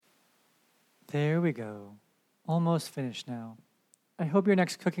There we go. Almost finished now. I hope your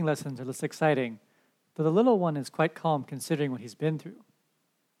next cooking lessons are less exciting, though the little one is quite calm considering what he's been through.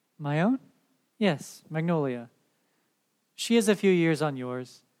 My own? Yes, Magnolia. She is a few years on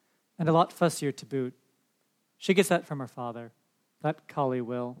yours, and a lot fussier to boot. She gets that from her father, that collie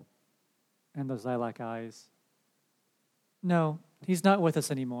Will, and those lilac eyes. No, he's not with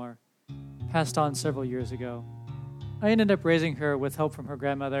us anymore. Passed on several years ago. I ended up raising her with help from her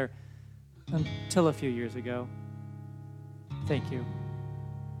grandmother until a few years ago. Thank you.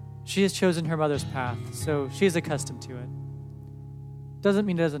 She has chosen her mother's path, so she's accustomed to it. Doesn't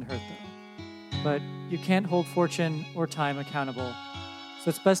mean it doesn't hurt, though. But you can't hold fortune or time accountable, so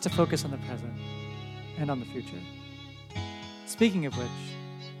it's best to focus on the present and on the future. Speaking of which,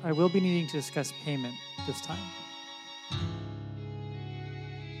 I will be needing to discuss payment this time.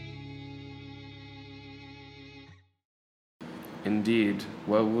 Indeed.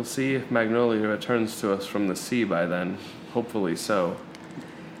 Well, we'll see if Magnolia returns to us from the sea by then. Hopefully so.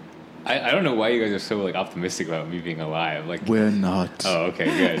 I don't know why you guys are so optimistic about me being alive. We're not. Oh, okay,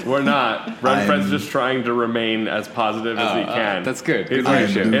 good. We're not. Renfred's just trying to remain as positive as he can. That's good. Good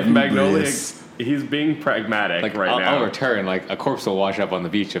leadership. If Magnolia, he's being pragmatic now. I'll return. A corpse will wash up on the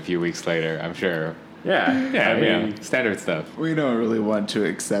beach a few weeks later, I'm sure. Yeah. I mean, standard stuff. We don't really want to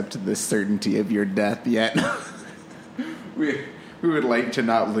accept the certainty of your death yet. We would like to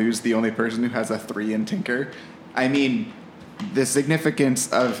not lose the only person who has a 3 in Tinker. I mean, the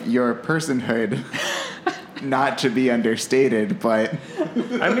significance of your personhood, not to be understated, but...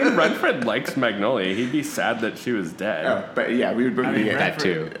 I mean, Renfred likes Magnolia. He'd be sad that she was dead. Oh, but yeah, we would be... that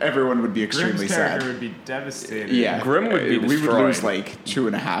too. Everyone would be extremely Grimm's character sad. would be devastated. Yeah. Grim would be We destroyed. would lose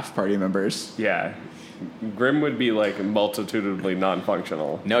 2.5 party members. Yeah. Grim would be multitudinally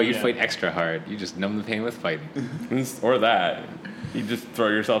non-functional. No, you'd fight extra hard. You just numb the pain with fighting. Or that. You just throw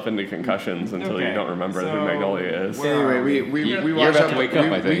yourself into concussions until you don't remember who Magnolia is. Anyway, we You're wash about up. to wake up,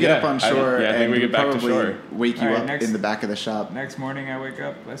 I We think. get up on shore I think and we get back to probably shore. wake you All right, up next- in the back of the shop. Next morning I wake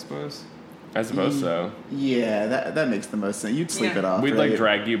up, I suppose. I suppose so. Yeah, that makes the most sense. You'd sleep it off. We'd right?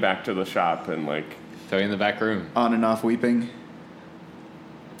 drag you back to the shop and Throw you in the back room. on and off weeping.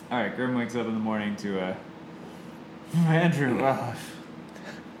 Alright, Grim wakes up in the morning to, Andrew,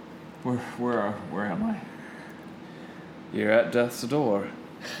 where am I? you're at death's door.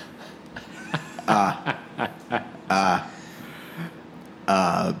 But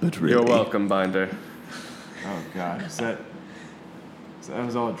really. You're welcome, Binder. Oh god, that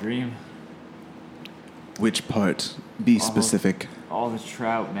was all a dream? Which part? Be specific. All the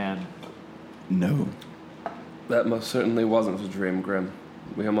trout, man. No. That most certainly wasn't a dream, Grim.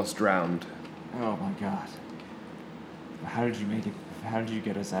 We almost drowned. Oh my god. How did you make it? How did you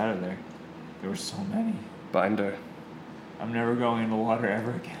get us out of there? There were so many. Binder. I'm never going in the water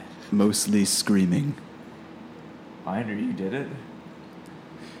ever again. Mostly screaming. Binder, you did it?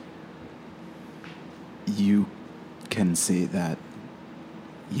 You can say that.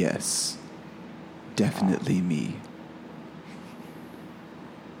 Yes. Definitely me.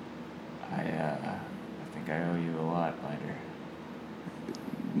 I think I owe you a lot, Binder.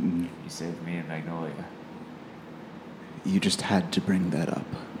 You saved me and Magnolia. You just had to bring that up.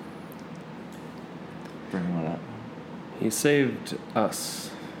 Bring what up? He saved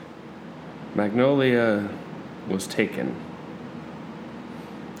us. Magnolia was taken.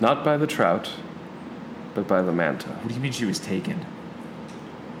 Not by the trout, but by the manta. What do you mean she was taken?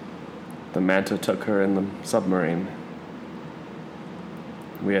 The manta took her in the submarine.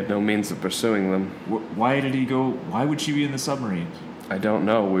 We had no means of pursuing them. Why did he go? Why would she be in the submarine? I don't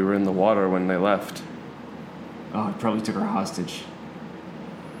know. We were in the water when they left. Oh, he probably took her hostage.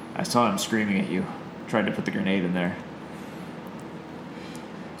 I saw him screaming at you. Tried to put the grenade in there.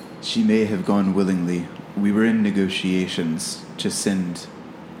 She may have gone willingly. We were in negotiations to send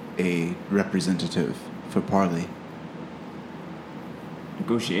a representative for parley.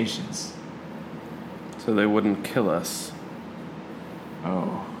 Negotiations. So they wouldn't kill us.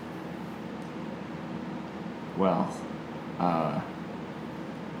 Oh. Well,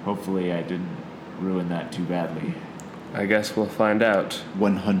 hopefully I didn't ruin that too badly. I guess we'll find out.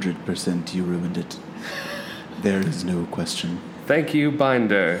 100% you ruined it. There is no question. Thank you,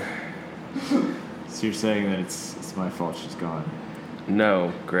 Binder. So you're saying that it's my fault she's gone?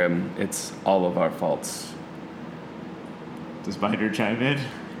 No, Grim. It's all of our faults. Does Binder chime in?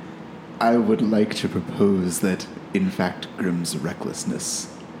 I would like to propose that, in fact, Grimm's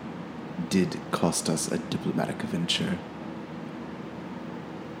recklessness did cost us a diplomatic venture.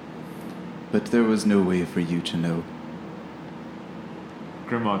 But there was no way for you to know.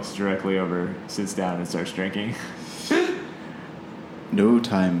 Grim walks directly over, sits down, and starts drinking. No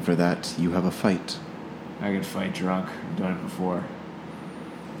time for that. You have a fight. I can fight drunk. I've done it before.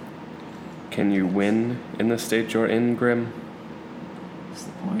 Can you win in the state you're in, Grim? What's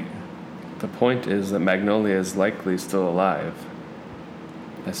the point? The point is that Magnolia is likely still alive.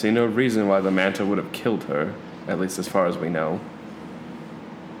 I see no reason why the Manta would have killed her, at least as far as we know.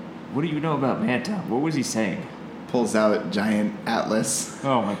 What do you know about Manta? What was he saying? Pulls out giant atlas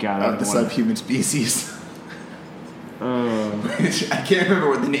Oh my god, I of the don't wanna- subhuman species. Oh. Which I can't remember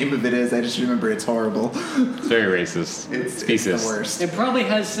what the name of it is. I just remember it's horrible. It's very racist. It's Specious. the worst. It probably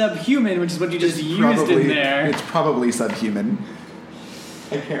has subhuman, which is what you just It's used probably- in there. It's probably subhuman.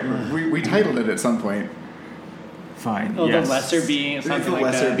 I can't remember. We titled it at some point. Fine. Oh, yes. the lesser being, It's something the like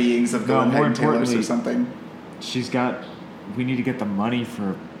lesser that. beings of No, Golden more Head Taylors or importantly- something. She's got. We need to get the money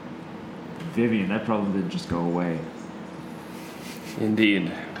for Vivian. That problem did just go away.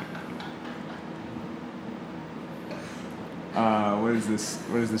 Indeed. What is this?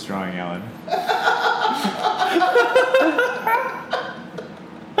 What is this drawing, Alan?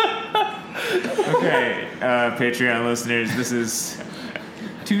 Okay, Patreon listeners, this is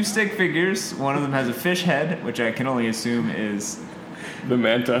 2 stick figures. One of them has a fish head, which I can only assume is The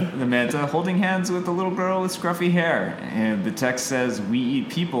Manta. the Manta, holding hands with a little girl with scruffy hair. And the text says, "We eat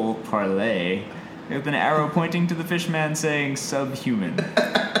people, parlay," with an arrow pointing to the fish man saying, "Subhuman."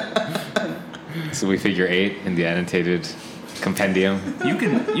 So we figure 8 in the annotated compendium. You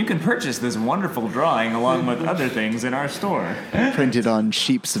can purchase this wonderful drawing along with other things in our store. Printed on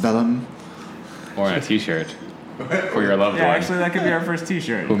sheep's vellum. Or on a t-shirt. For your loved Yeah, one. actually, that could be our first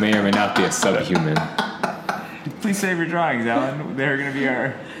T-shirt. Who may or may not be a subhuman. Please save your drawings, Alan. They're going to be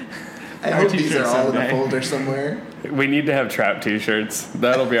our. I Our hope these t-shirt are all in a someday. folder somewhere. We need to have trap t-shirts.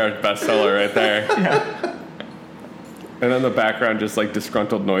 That'll be our bestseller right there. Yeah. And then the background just like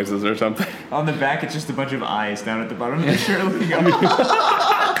disgruntled noises or something. On the back, it's just a bunch of eyes down at the bottom of the shirt looking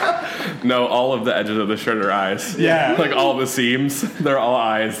up. No, all of the edges of the shirt are eyes. Yeah. Like all the seams, they're all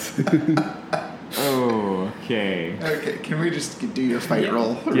eyes. Okay. Okay, can we just do your fight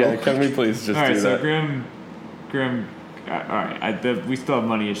roll? Yeah, can we please just All right, do so that? Grim. All right, we still have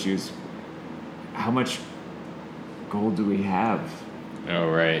money issues. How much gold do we have? Oh,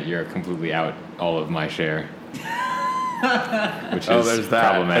 right. You're completely out all of my share. Which is Oh, there's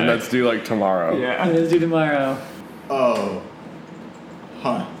that. problematic. And that's due like tomorrow. Yeah. Let's do tomorrow. Oh.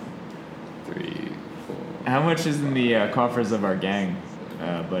 Huh. 3, 4. How much is in the coffers of our gang,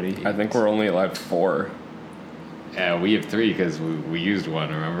 buddy? I think we're only allowed 4 We have 3 because we used one,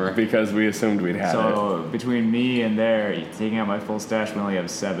 remember? because we assumed we'd have it. So between me and there, taking out my full stash, we only have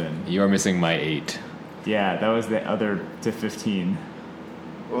 7. You're missing my 8. Yeah, that was the other to 15.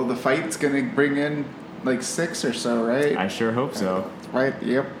 Well, the fight's gonna bring in like 6 or so, right? I sure hope so. Right,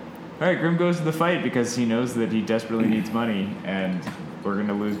 yep. All right, Grim goes to the fight because he knows that he desperately needs money, and we're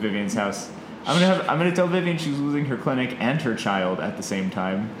gonna lose Vivian's house. I'm gonna tell Vivian she's losing her clinic and her child at the same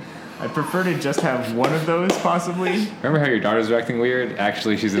time. I prefer to just have one of those, possibly. Remember how your daughter's acting weird?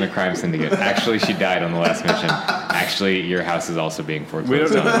 Actually, she's in a crime syndicate. Actually, she died on the last mission. Actually, your house is also being We don't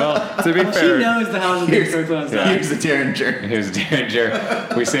foreclosed know. on. Well, to be She fair, knows the house is being foreclosed on. Here's the Derringer. Here's danger.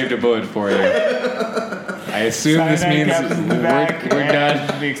 We saved a bullet for you. I assume this Cyanide means capsules in the back, we're and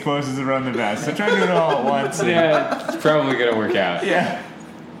done. the explosives are on the vest. So try to do it all at once. and- Yeah. It's probably gonna work out. Yeah.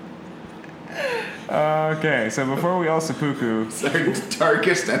 Okay, so before we all seppuku, It's our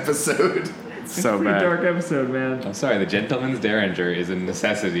darkest episode. so pretty bad. dark episode, man. I'm sorry, the Gentleman's Derringer is a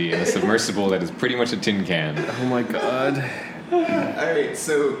necessity in a submersible that is pretty much a tin can. Oh my god. Alright,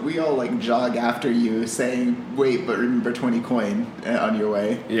 so we all like jog after you saying, wait, but remember 20 coin on your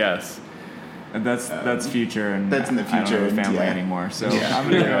way. Yes. And that's future, and That's in the I don't future, have a family yeah. anymore, so Yeah.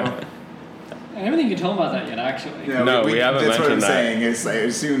 I'm gonna go. I don't think you told him about that yet, actually. No, we haven't That's what I'm mentioned that. saying. Is I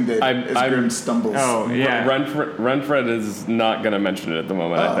assume that I'm- as Grim stumbles. Oh yeah. Renfred is not going to mention it at the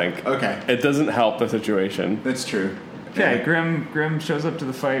moment, I think. Okay, It doesn't help the situation. that's true. Okay, Grim shows up to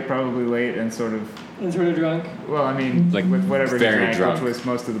the fight probably late and sort of. And sort of drunk. Well, I mean, Like, with whatever he very drank, drunk. which was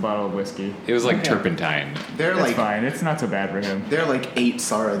most of the bottle of whiskey. It was like Okay. turpentine. They're That's like fine. It's not so bad for him. they're like 8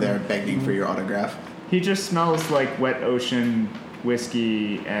 Sara there begging for your autograph. He just smells like wet ocean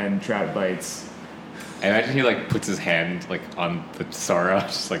whiskey and trout bites. I imagine he like puts his hand like on the Sara,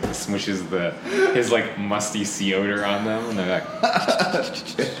 just like smushes his like musty sea odor on them, and they're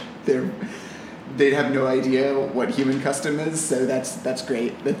like, They'd have no idea what human custom is, so that's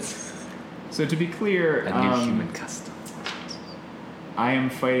great. That's So to be clear, a new human custom. I am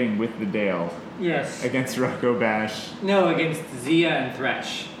fighting with the Dale Yes. against Rocco Bash. No, against Zia and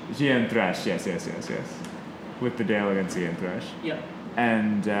Thresh. Zia and Thresh, yes. With the Dale against Zia and Thresh. Yep.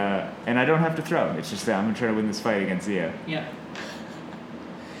 And I don't have to throw. It's just that I'm gonna try to win this fight against Zia. Yeah.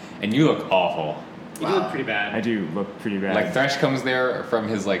 and you look awful. You do look pretty bad. I do look pretty bad. Like Thresh comes there from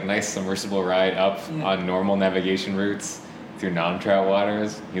his like nice submersible ride up on normal navigation routes through non-trout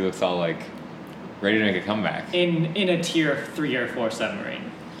waters. He looks all like ready to make a comeback. In a tier 3 or 4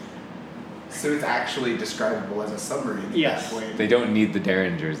 submarine. So it's actually describable as a submarine at Yes. that point. They don't need the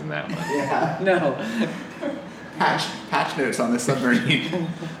Derringers in that one. Yeah. No. Patch notes on the submarine.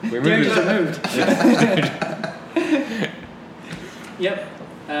 We Derringers moved are moved. Yep.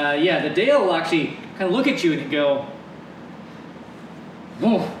 Yeah, the Dale will actually kind of look at you and go,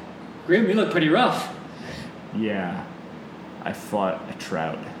 "Whoa, Grim, you look pretty rough." Yeah. I fought a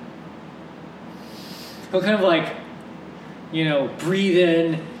trout. He'll kind of like, breathe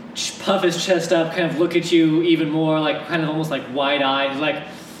in, puff his chest up, kind of look at you even more, like kind of almost like wide-eyed. He's like,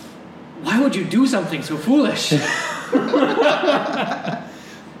 "Why would you do something so foolish? The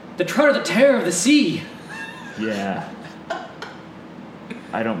trout are the terror of the sea." Yeah.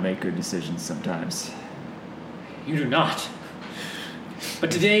 I don't make good decisions sometimes. You do not. But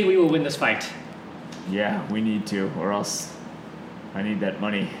today we will win this fight. Yeah, we need to, or else I need that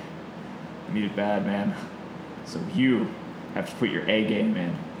money. I need it bad, man. So you have to put your A game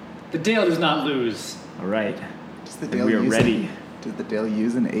in. The Dale does not lose. All right. Does the And Dale we are use ready. Does the Dale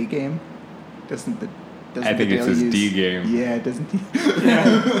use an A game? Doesn't I think the it's Dale his use, D game. Yeah, doesn't he?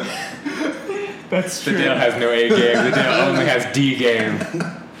 That's The Dale has no A game. The Dale only has D game.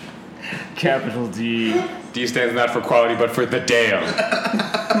 Capital D. D stands not for quality, but for the Dale.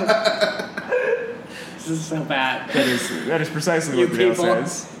 This is so bad. That is precisely You what the Dale people.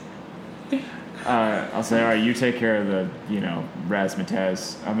 says. I'll say, all right, you take care of the,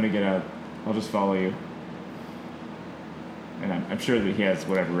 Razmataz. I'm gonna get out. I'll just follow you. And I'm sure that he has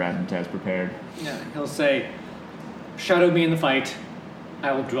whatever Razmataz prepared. Yeah, he'll say, "Shadow me in the fight.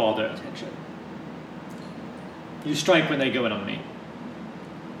 I will draw their attention. You strike when they go in on me.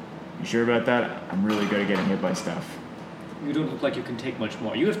 You sure about that? I'm really good at getting hit by stuff. You don't look like you can take much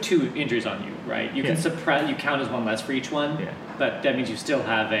more. You have 2 injuries on you, right? You can Yeah. suppress. You count as 1 less for each one. Yeah. But that means you still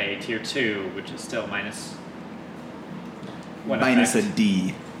have a tier 2, which is still minus 1 Minus a effect.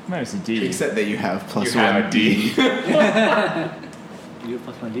 D. Minus a D. Except that you have plus You one have a D. You have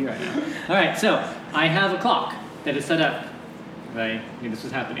plus 1 D right now. All right, so I have a clock that is set up. I knew this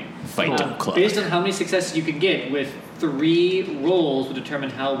was happening. Fight clock. Based on how many successes you can get with 3 rolls will determine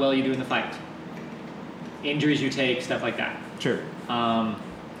how well you do in the fight. Injuries you take, stuff like that. Sure.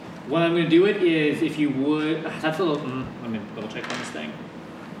 What I'm going to do it is, if you would, that's a little. Let me double check on this thing.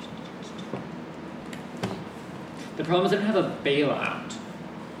 The problem is I don't have a bailout.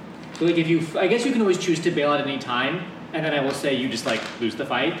 So like I guess you can always choose to bail out at any time, and then I will say you just like lose the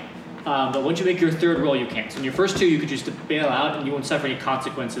fight. But once you make your 3rd roll, you can't. So in your first 2, you could choose to bail out, and you won't suffer any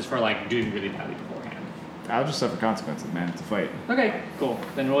consequences for like doing really badly beforehand. I'll just suffer consequences, man. It's a fight. Okay, cool.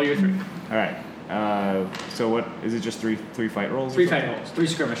 Then roll your 3. All right. So what is it? Just three fight rolls? or 3 something? fight rolls, 3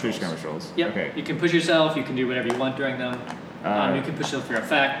 skirmish Three rolls. skirmish rolls. Yep. Okay. You can push yourself. You can do whatever you want during them. You can push yourself for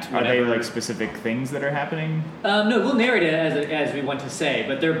effect. Are Whatever. they like specific things that are happening? No, we'll narrate it as we want to say,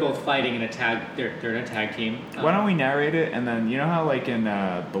 but they're both fighting in a tag. They're in a tag team. Why don't we narrate it and then you know how like in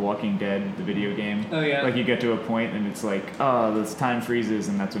The Walking Dead, the video game? Oh, yeah. Like you get to a point and it's like, oh, this time freezes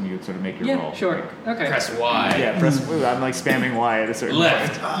and that's when you sort of make your Yeah, roll. sure. Okay. Press Y. Yeah, press. I'm like spamming Y at a certain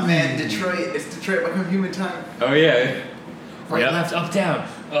Left. point. Oh man, Detroit. It's Detroit become human time. Oh yeah. Right, Yep. left, up, down.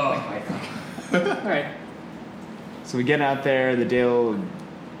 Oh my god. All right. So we get out there.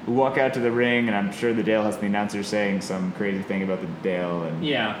 We walk out to the ring, and I'm sure the Dale has the announcer saying some crazy thing about the Dale and.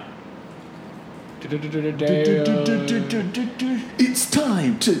 Yeah. It's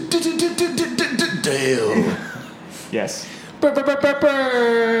time to Dale. Yes.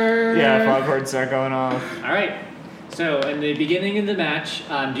 Yeah, foghorns start going off. All right. So in the beginning of the match,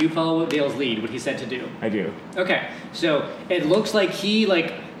 do you follow Dale's lead? What he said to do? I do. Okay. So it looks like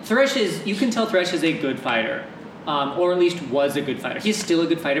Thresh is. You can tell Thresh is a good fighter. Or at least was a good fighter. He's still a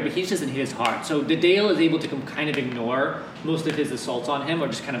good fighter, but he just doesn't hit as hard. So the Dale is able to kind of ignore most of his assaults on him, or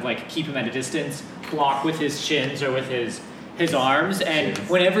just kind of like keep him at a distance, block with his shins or with his arms, and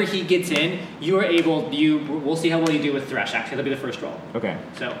whenever he gets in, you are able. We'll see how well you do with Thresh. Actually, that'll be the first roll. Okay.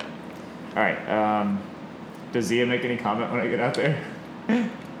 So, All right. Does Zia make any comment when I get out there?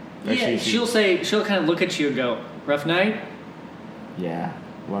 Or yeah, she'll kind of look at you and go, "Rough night." Yeah,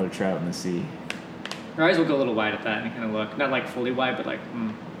 a lot of trout in the sea. Her eyes will go a little wide at that and kind of look, not like fully wide, but like.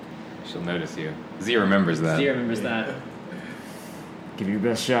 She'll notice you. Z remembers that. Zia remembers that. Give your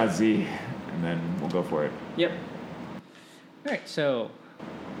best shot, Z, and then we'll go for it. Yep. All right, so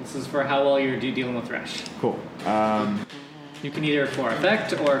this is for how well you're dealing with Thresh. Cool. You can either for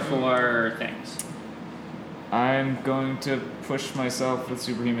effect or for things. I'm going to push myself with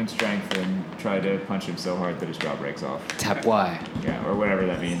superhuman strength and try to punch him so hard that his jaw breaks off. Tap Y. Yeah, or whatever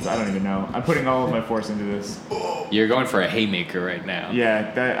that means. I don't even know. I'm putting all of my force into this. You're going for a haymaker right now.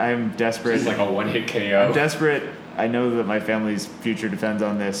 Yeah, I'm desperate. It's like a one-hit KO. I'm desperate. I know that my family's future depends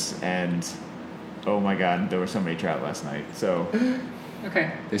on this, and oh my god, there were so many trout last night. So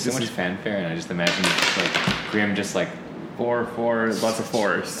Okay. There's so much fanfare, and I just imagine like Grim just like Four, lots of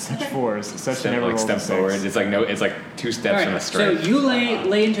force. such force, such step, never like rolled a step six. forward. It's like no, it's like 2 steps All and a right. So strike. you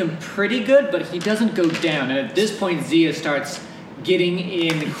lay into him pretty good, but he doesn't go down. And at this point, Zia starts getting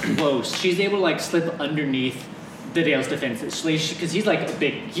in close. She's able to like slip underneath the Dale's defenses because he's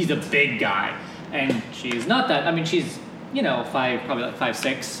a big guy, and she's not that. I mean, she's probably like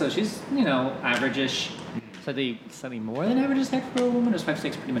 5'6", so she's average-ish. Slightly more than average height for a woman, or is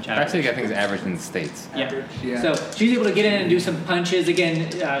 5'6" pretty much average? Actually, I think it's average in the States. Yeah. Yeah. So she's able to get in and do some punches.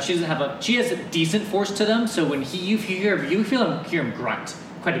 Again, she has a decent force to them. So when you hear him grunt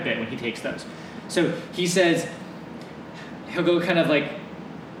quite a bit when he takes those. So he says he'll go kind of like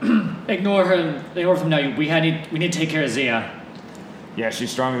ignore her from now. We need to take care of Zia. Yeah, she's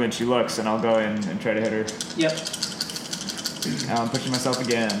stronger than she looks, and I'll go in and try to hit her. Yep. Now I'm pushing myself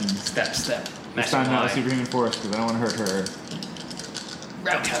again. Step. This time not with superhuman force because I don't want to hurt her.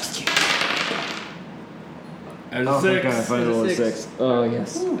 Roundhouse kick. There's Oh a my god, I 6. finally rolled a 6. Oh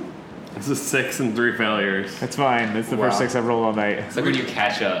yes. It's a 6 and 3 failures. That's fine. That's the Wow. first 6 I've rolled all night. It's like when you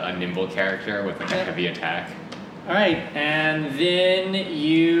catch a nimble character with like a heavy attack. All right, and then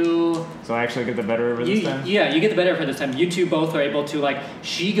you. So I actually get the better of her this time? Yeah, you get the better of her this time. You two both are able to,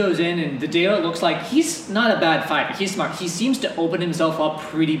 she goes in, and the Dale looks like he's not a bad fighter. He's smart. He seems to open himself up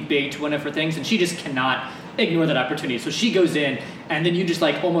pretty big to one of her things, and she just cannot ignore that opportunity. So she goes in, and then you just,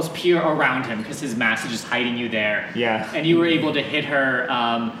 almost peer around him because his mask is just hiding you there. Yeah. And you were able to hit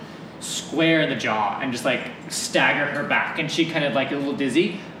her square in the jaw and just, stagger her back, and she kind of, a little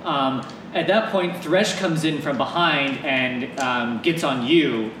dizzy. At that point, Thresh comes in from behind and gets on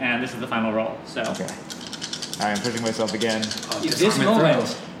you, and this is the final roll. So, Okay. Alright, I'm pushing myself again. at this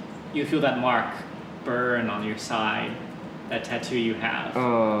moment, you feel that mark burn on your side, that tattoo you have.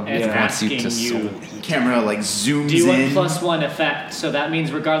 Oh, and it's yeah. asking Wants you to you, Camera zooms do you want in. +1 effect? So that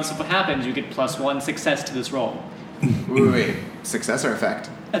means regardless of what happens, you get +1 success to this roll. Wait. Success or effect?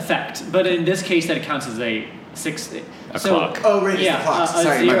 Effect. But in this case, that counts as a clock. Oh, right, it's Yeah, the clock. a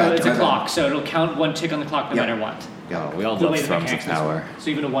Sorry, zero, my bad. it's a clock, so it'll count 1 tick on the clock no Yep. matter what. Oh, we all The love way the thrums of mechanics power. work. So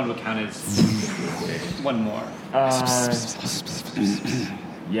even a 1 would count as 1 more.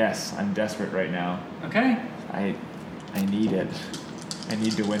 Yes, I'm desperate right now. Okay. I need it. I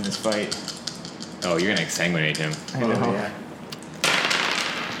need to win this fight. Oh, you're gonna exsanguinate him. I know. Oh, yeah.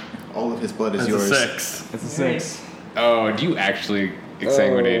 All of his blood is That's yours. a 6. It's a 6. Oh, do you actually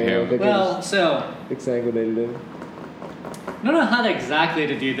exsanguinate him? Well, so Exsanguinated him. I don't know how exactly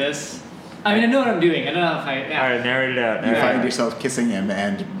to do this. I mean, I know what I'm doing. I don't know if I. Yeah. Alright, narrate it out. You Narrate it find out. yourself kissing him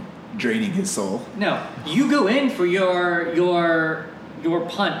and draining his soul. No, you go in for your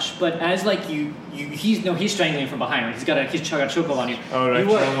punch, but as he's strangling from behind him. He's got a chokehold on you. Oh, do I You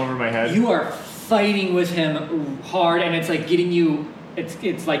throw are- him over my head? You are fighting with him hard, and it's getting you.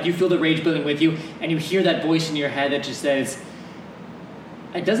 It's like you feel the rage building with you, and you hear that voice in your head that just says.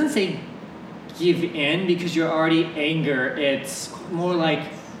 It doesn't say give in because you're already anger. It's more like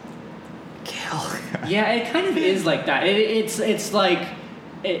Kill. yeah, it kind of is like that. It's like.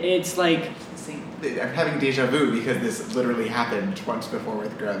 See, I'm having deja vu because this literally happened once before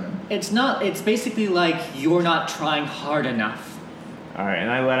with Grim. It's not. It's basically like you're not trying hard enough, Alright,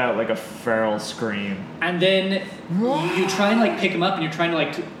 and I let out a feral scream. and then you try and pick him up, and you're trying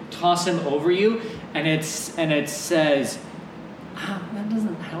to toss him over you, and it says, that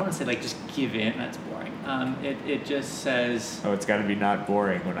doesn't. I don't want to say just give in. That's boring. It just says Oh, it's gotta be not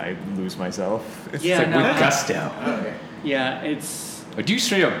boring when I lose myself. It's Yeah, like no, with I- gusto. Okay. yeah. It's Oh, do you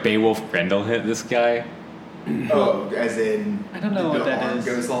straight up Beowulf Grendel hit this guy? Oh, as in I don't know what the that arm is.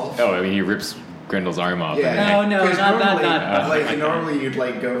 goes off. Oh, I mean he rips Grendel's arm off. Yeah. No, no, 'Cause not that, normally- not like that. normally you'd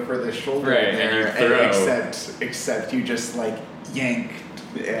go for the shoulder Right, and you there, throw. except you just yank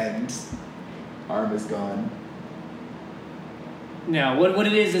and arm is gone. No, what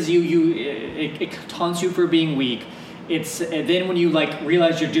it is it taunts you for being weak. It's then when you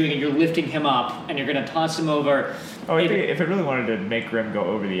realize you're doing it, you're lifting him up and you're gonna toss him over. Oh, I think if it really wanted to make Grim go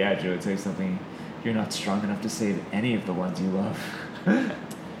over the edge, it would say something, you're not strong enough to save any of the ones you love.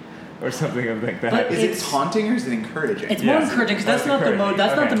 Or something like that. But Is it It's- taunting or is it encouraging? It's more Yes, encouraging because that's that's not the encouraging.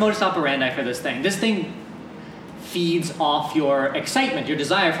 That's not Okay. the modus operandi for this thing. This thing feeds off your excitement, your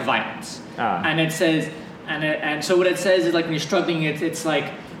desire for violence, Ah. and it says, and so what it says is when you're struggling, it's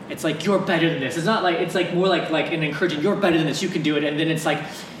It's like, you're better than this. It's not like, it's like more like an encouraging, you're better than this, you can do it. And then it's like,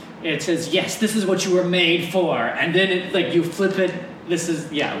 it says, yes, this is what you were made for. And then it, like, you flip it, this is,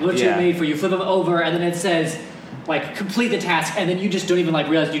 what you're made for. You flip it over, and then it says, like, complete the task, and then you just don't even, like,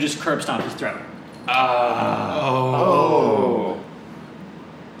 realize you just curb stomp his throat.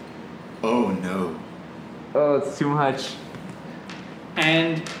 Oh no. Oh, it's too much.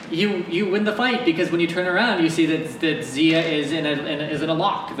 And you win the fight, because when you turn around, you see that Zia is in a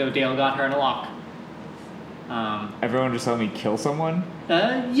lock. Though Dale got her in a lock. Everyone just help me kill someone?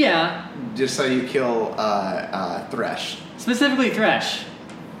 Yeah. Just so you kill Thresh. Specifically Thresh.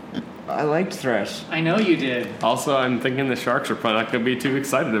 I liked Thresh. I know you did. Also, I'm thinking the sharks are probably not going to be too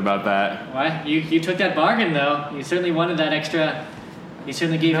excited about that. What? You took that bargain, though. You certainly wanted that extra. You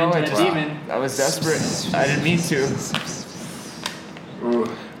certainly gave in to that demon. I was desperate. I didn't mean to. Ooh.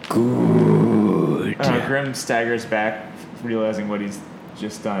 Good. Grim staggers back, realizing what he's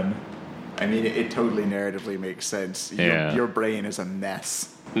just done. I mean, it totally narratively makes sense. Yeah. Your brain is a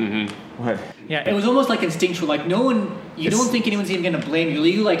mess. Mm-hmm. What? Yeah, it was almost like instinctual. Like, no one, don't think anyone's even going to blame you.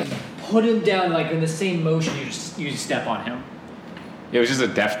 You, like, put him down, like, in the same motion, you step on him. It was just a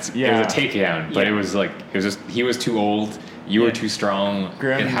deft. Yeah. It was a takedown, but it was just he was too old. You were too strong.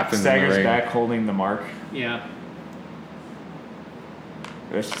 Grim it happens staggers in the ring. back, holding the mark. Yeah.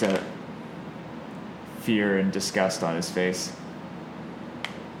 There's just fear and disgust on his face.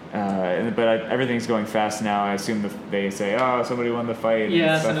 Everything's going fast now. I assume they say, "Oh, somebody won the fight." and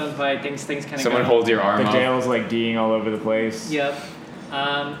Yeah, stuff. so fight things kind of. Someone holds your arm The up. Dale's like D'ing all over the place. Yep.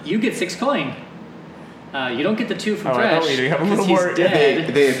 You get 6 coin. You don't get the 2 from Oh, I Thresh. thought we'd have a little 'cause he's more-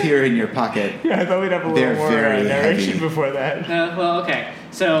 dead. They appear in your pocket. Yeah, I thought we'd have a They're little more very narration heavy. before that. Well, okay.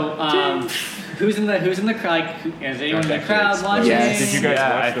 So, who's in the crowd? Like, is anyone in the crowd watching? Yes. Did you guys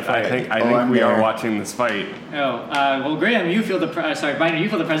watch the fight? I think I'm we are there. watching this fight. Oh, well, Graham, you feel Binder, you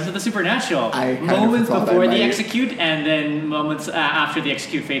feel the presence of the supernatural. I kind of Moments thought I before the might. execute, and then moments after the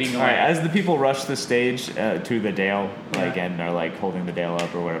execute fading away. All right, as the people rush the stage to the Dale, and are like holding the Dale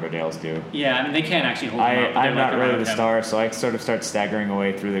up or whatever Dales do, Yeah, I mean, they can't actually hold him up. but I'm they're, not like, ready around to him. start, so I sort of start staggering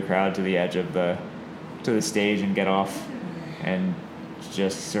away through the crowd to the edge of the stage and get off, and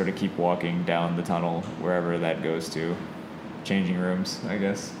just sort of keep walking down the tunnel wherever that goes to, changing rooms, I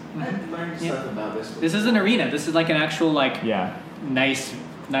guess. I've learned stuff about this. This is an arena. This is like an actual Yeah. nice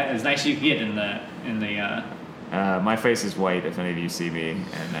as nice as you can get in the. My face is white if any of you see me,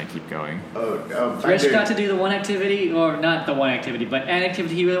 and I keep going. Thresh got to do the one activity, or not the one activity, but an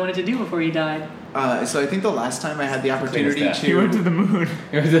activity he really wanted to do before he died. So I think the last time I had the opportunity that. He went to to, the moon.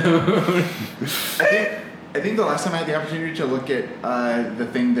 I think the last time I had the opportunity to look at the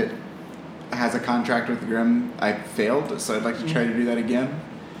thing that has a contract with Grim, I failed. So I'd like to try to do that again,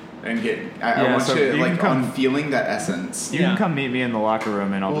 and get. I Yeah, want so to you can like come- on feeling that essence. You Yeah. can come meet me in the locker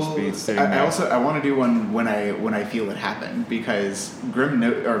room, and I'll just be sitting there. I want to do one when I feel it happen, because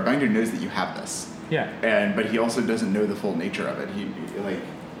Binder knows that you have this. Yeah. But he also doesn't know the full nature of it.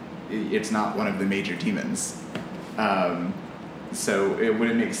 It's not one of the major demons. So would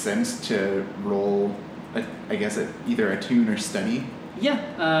it make sense to roll, either a tune or study?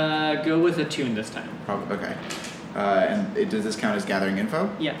 Yeah, go with a tune this time. Probably okay. And does this count as gathering info?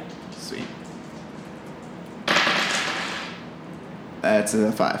 Yeah. Sweet. That's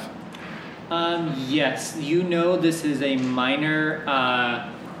a 5. Yes, you know this is a minor.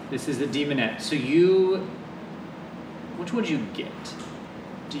 This is a demonette. So which would you get?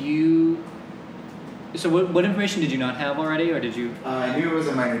 So what information did you not have already, or did you? I knew it was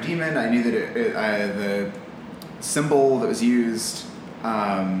a minor demon. I knew that the symbol that was used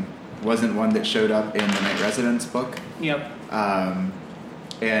wasn't one that showed up in the Night Residence book. Yep. And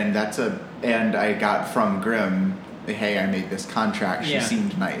I got from Grim, hey, I made this contract. She Yeah.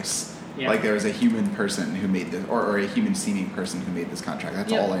 seemed nice. Yeah. Like there was a human person who made this, or a human-seeming person who made this contract.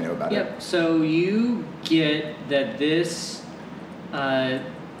 That's Yep. all I know about it. Yep. So you get that this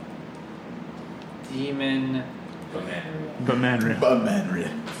demon. Bamanria. Bamanria.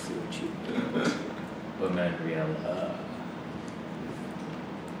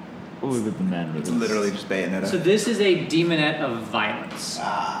 Ooh, the Bamanria. It's literally just Bayonetta. So this is a demonette of violence.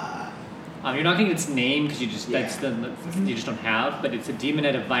 Ah. You're not going to get its name because you just you just don't have, but it's a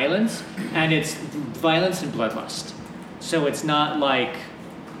demonette of violence, and it's violence and bloodlust. So it's not like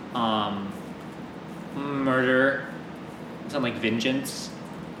murder. It's not like vengeance.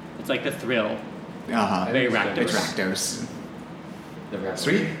 It's like the thrill. Uh-huh. Very Rakdos. It's Rakdos.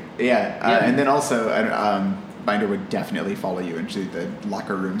 Sweet. Yeah. And then also, Binder would definitely follow you into the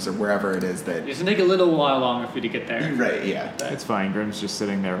locker rooms or wherever it is that. It's going to take a little while longer for you to get there. Right, yeah. It's fine. Grim's just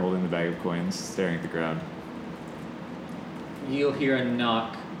sitting there holding the bag of coins, staring at the ground. You'll hear a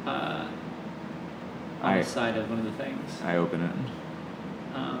knock on I- the side of one of the things. I open it.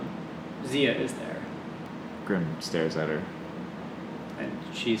 Zia is there, Grim stares at her. and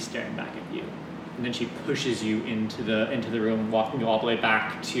she's staring back at you. And then she pushes you into the room, walking you all the way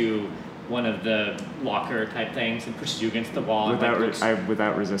back to one of the locker type things, and pushes you against the wall. Without, and, like,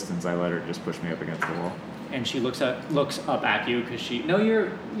 without resistance, I let her just push me up against the wall. and she looks up at you because you're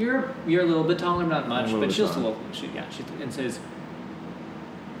a little bit taller, not much, little but bit she'll taller. still and says,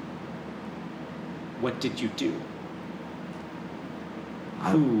 "What did you do?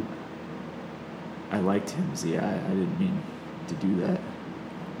 I- Who?" I liked him, Zia. I didn't mean to do that.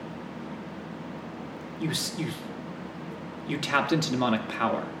 You tapped into demonic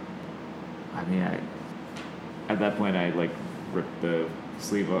power. I mean, at that point, I like ripped the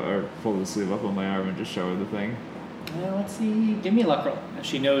sleeve up, or pulled the sleeve up on my arm and just show her the thing. Let's see. Give me a luck roll. If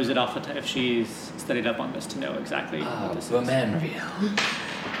she knows it off the if she's studied up on this to know exactly what this is. man reveal.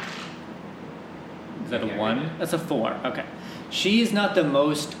 Is that a 1? That's a 4. Okay. She's not the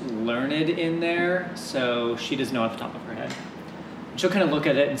most learned in there, so she doesn't know off the top of her head. She'll kind of look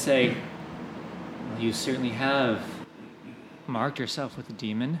at it and say, "Well, you certainly have marked yourself with a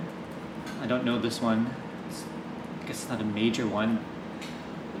demon. I don't know this one. I guess it's not a major one."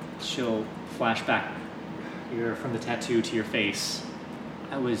 She'll flash back from the tattoo to your face.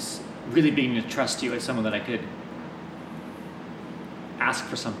 I was really beginning to trust you as someone that I could ask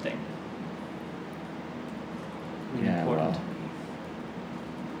for something. Really Yeah, important. well,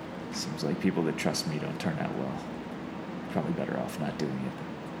 seems like people that trust me don't turn out well. Probably better off not doing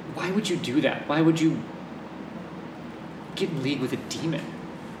it. Why would you do that? Why would you get in league with a demon?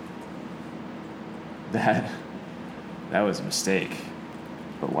 That was a mistake.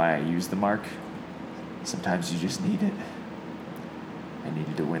 But why I used the mark? Sometimes you just need it. I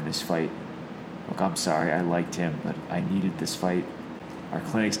needed to win this fight. Look, I'm sorry, I liked him, but I needed this fight. Our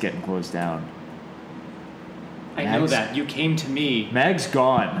clinic's getting closed down. I know Mags? that. You came to me. Mag's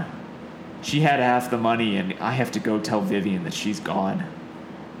gone. She had half the money, and I have to go tell Vivian that she's gone.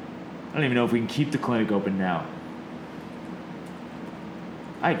 I don't even know if we can keep the clinic open now.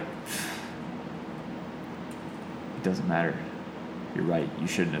 It doesn't matter. You're right. You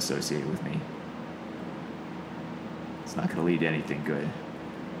shouldn't associate with me. It's not going to lead to anything good.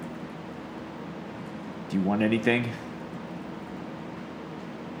 Do you want anything?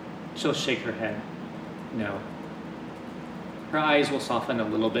 She'll shake her head. No. Her eyes will soften a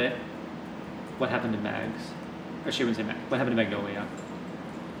little bit. What happened to Mags? Or she wouldn't say Mags. What happened to Magnolia?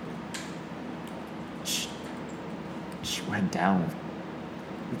 She went down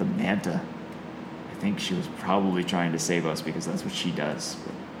with a manta. I think she was probably trying to save us because that's what she does.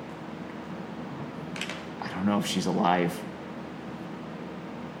 But I don't know if she's alive.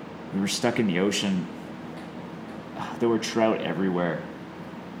 We were stuck in the ocean. There were trout everywhere.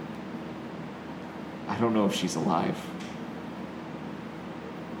 I don't know if she's alive.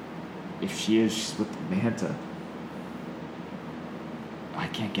 If she is, she's with the manta. I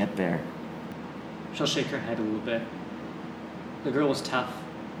can't get there. She'll shake her head a little bit. The girl was tough.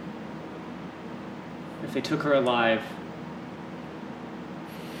 If they took her alive,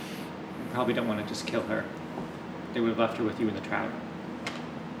 they probably don't want to just kill her. They would have left her with you in the trout.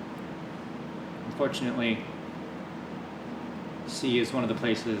 Unfortunately, sea is one of the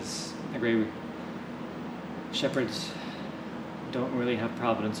places the Grey Shepherds don't really have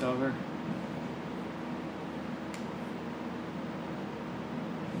providence over.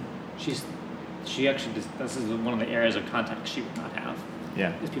 She actually does, this is one of the areas of contact she would not have.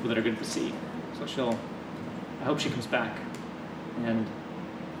 Yeah. Is people that are good at the sea. So I hope she comes back. And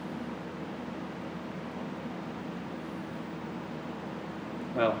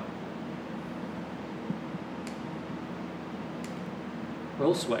well,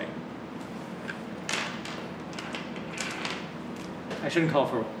 roll sway. I shouldn't call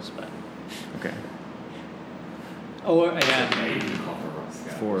for rolls, but Okay. or yeah,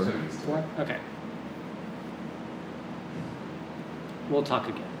 4. 4. Okay. We'll talk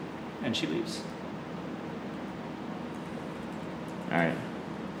again, and she leaves. Alright.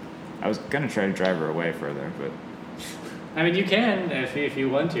 I was gonna try to drive her away further, but I mean, you can if you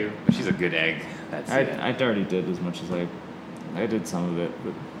want to. But she's a good egg. That's it. I already did as much as I did some of it,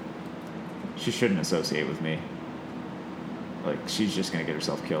 but she shouldn't associate with me. Like, she's just gonna get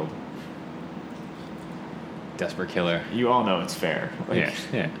herself killed. Desperate killer. You all know it's fair. Like,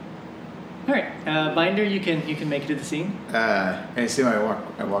 Yeah. All right, Binder, you can make it to the scene. I assume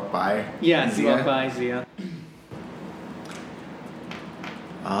I walk by. Yeah, you Zia. walk by Zia.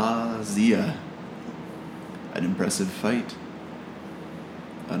 Zia. An impressive fight.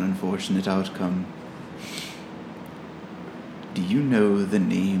 An unfortunate outcome. Do you know the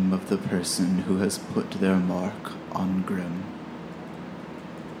name of the person who has put their mark on Grim?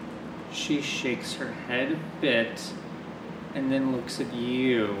 She shakes her head a bit and then looks at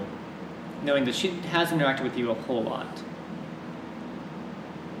you, knowing that she hasn't interacted with you a whole lot.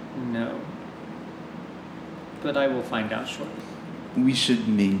 No. But I will find out shortly. We should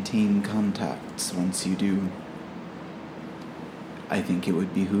maintain contacts once you do. I think it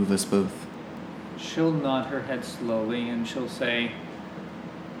would behoove us both. She'll nod her head slowly and she'll say,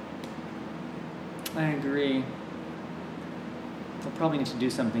 I agree. We'll probably need to do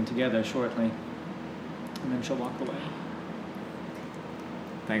something together shortly. And then she'll walk away.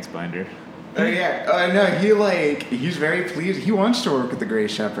 Thanks, Binder. Oh yeah. No, he's very pleased. He wants to work with the Grey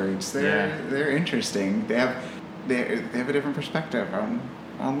Shepherds. They're interesting. They have a different perspective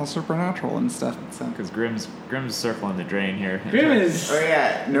on the supernatural and stuff. So. Because Grim's circling the drain here. Grim is... Oh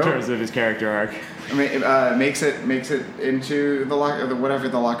yeah, In terms of his character arc. I mean, makes it into the whatever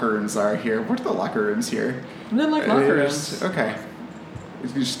the locker rooms are here. What are the locker rooms here? They're like locker rooms. Okay.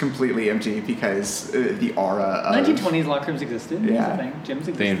 It's just completely empty because the aura of 1920s locker rooms existed. Yeah. That's the thing. Gyms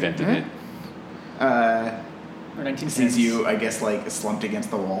existed. They invented it. Or 1910s. sees you, I guess, like slumped against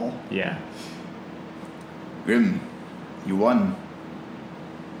the wall. Yeah. Grim, you won.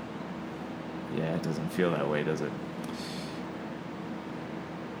 Yeah, it doesn't feel that way, does it?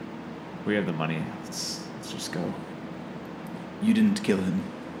 We have the money. Let's just go. You didn't kill him.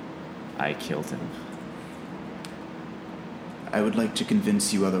 I killed him. I would like to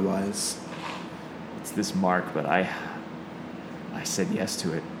convince you otherwise. It's this mark, but I said yes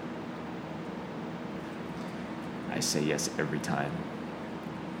to it. I say yes every time.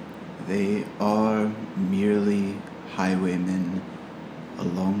 They are merely highwaymen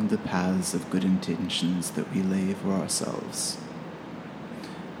along the paths of good intentions that we lay for ourselves.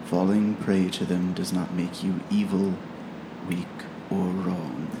 Falling prey to them does not make you evil, weak, or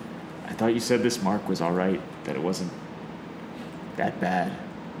wrong. I thought you said this mark was alright, that it wasn't that bad.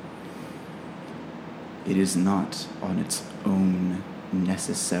 It is not on its own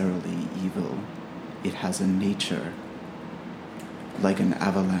necessarily evil. It has a nature, like an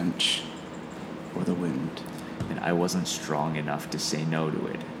avalanche or the wind. And I wasn't strong enough to say no to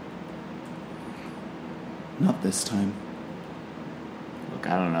it. Not this time. Look,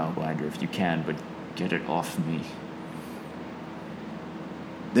 I don't know, Binder, if you can, but get it off me.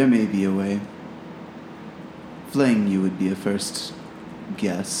 There may be a way. Flaying you would be a first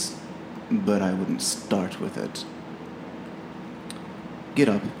guess, but I wouldn't start with it. Get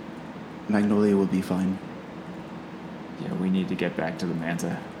up. Magnolia will be fine. Yeah, we need to get back to the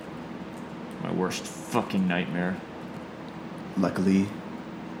Manta. My worst fucking nightmare. Luckily,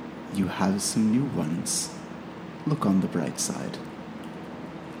 you have some new ones. Look on the bright side.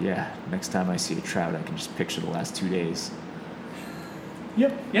 Yeah, next time I see a trout, I can just picture the last 2 days.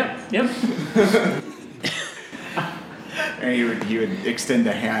 Yep. And he would extend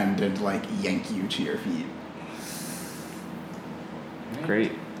a hand and, like, yank you to your feet.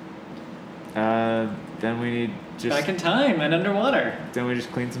 Great. Then we need just... Back in time and underwater. Then we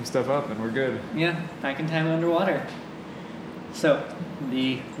just clean some stuff up and we're good. Yeah, back in time and underwater. So,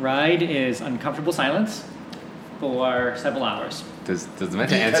 the ride is uncomfortable silence for several hours. Does the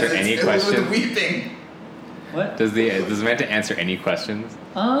Manta answer any With questions? weeping. What? Does the Manta answer any questions?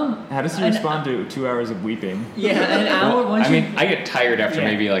 How does he respond to 2 hours of weeping? Yeah, an hour. Well, Once I mean, I get tired after Yeah.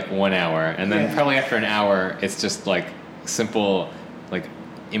 maybe like 1 hour, and then Yeah. probably after an hour, it's just like simple, like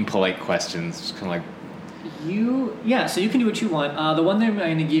impolite questions, just kind of like. So you can do what you want. The one that I'm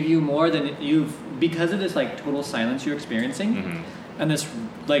going to give you more than because of this like total silence you're experiencing, Mhm. and this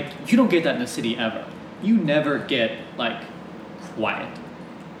like you don't get that in the city ever. You never get like quiet.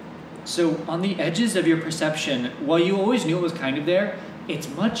 So on the edges of your perception, while you always knew it was kind of there, it's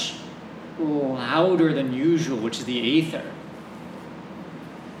much louder than usual, which is the aether.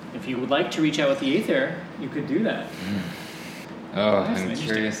 If you would like to reach out with the aether, you could do that. Oh, That's I'm interesting.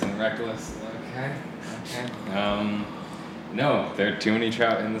 curious and reckless. Okay. No, there are too many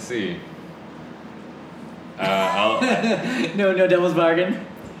trout in the sea. No devil's bargain.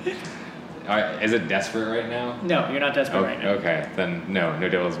 Is it desperate right now? No, you're not desperate right now. Okay, then no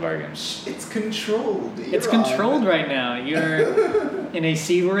devil's bargain. It's controlled. It's controlled right now. You're in a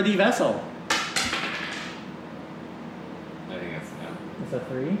seaworthy vessel. I think that's no. It's a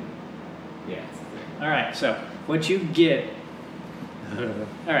 3? Yeah, it's a thing. All right. So what you get.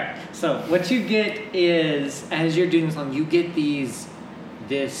 All right. So what you get is, as you're doing this song, you get this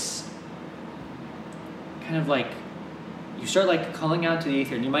kind of like, you start like calling out to the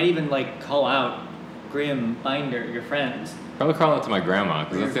aether, and you might even like call out Grim, Binder, your friends. Probably crawl out to my grandma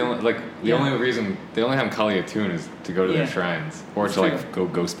because that's the only Yeah. only reason they only have Kali Atun is to go to Yeah. their shrines or That's to like true. go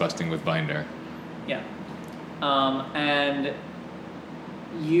ghost busting with Binder. Yeah. And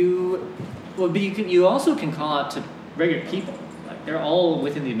you, well, but you also can call out to regular people. Like they're all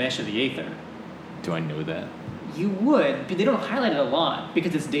within the mesh of the Aether. Do I know that? You would, but they don't highlight it a lot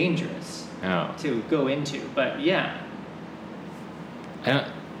because it's dangerous Oh, to go into. But yeah,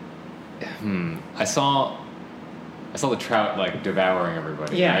 I saw the trout like devouring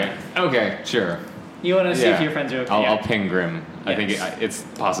everybody. Yeah. Right? Okay, sure. you want to see if Yeah. your friends are okay. I'll yeah. ping Grim. I think Yes. it's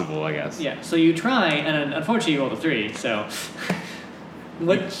possible. I guess. Yeah, so you try, and unfortunately you rolled a 3, so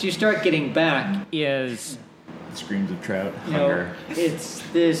what you start getting back is, Screams of trout. you know, Hunger. it's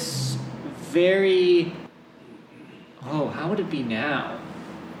this very, how would it be now?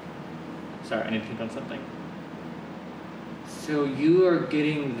 Sorry, I need to think on something. So you are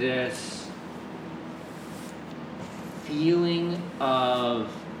getting this feeling of,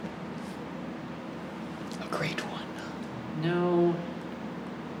 A great one. no,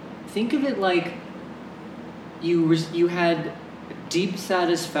 think of it like you had deep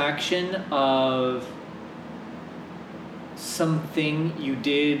satisfaction of something you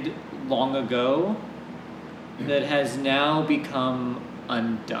did long ago that has now become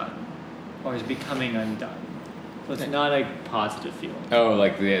undone or is becoming undone. So it's not a positive feeling. Oh,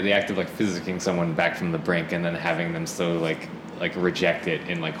 like the act of like physicking someone back from the brink and then having them so like reject it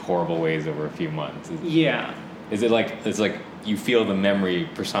in like horrible ways over a few months. Yeah. Is it like it's like you feel the memory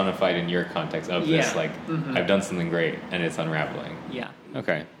personified in your context of this? Yeah. Like Mhm. I've done something great and it's unraveling. Yeah.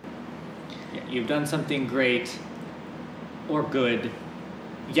 Okay. Yeah, you've done something great or good.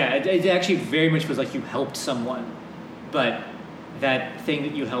 Yeah, it actually very much feels like you helped someone, but that thing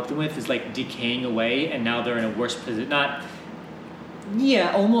that you helped them with is like decaying away, and now they're in a worse position.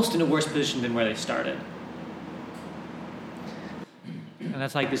 Almost in a worse position than where they started. And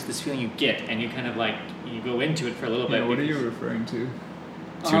that's like this feeling you get, and you kind of like you go into it for a little bit. What are you because- referring to?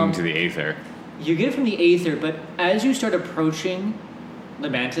 Tuned to the Aether. You get it from the Aether, but as you start approaching the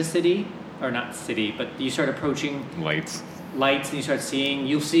Mantis City, or not city, but you start approaching Lights. lights and you start seeing,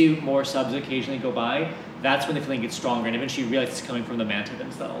 you'll see more subs occasionally go by. That's when the feeling gets stronger, and eventually you realize it's coming from the Manta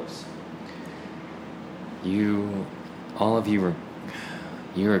themselves. All of you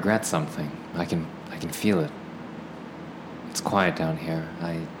regret something. I can feel it. It's quiet down here.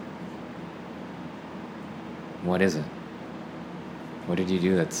 What is it? What did you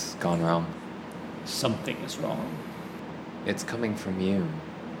do that's gone wrong? Something is wrong. It's coming from you.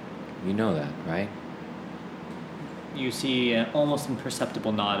 You know that, right? You see an almost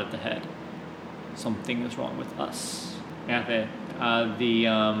imperceptible nod of the head. Something is wrong with us. Yeah, they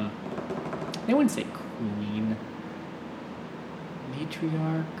wouldn't say queen.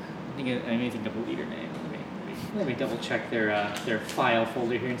 Matriarch? I may think of a leader name. Let me double check their file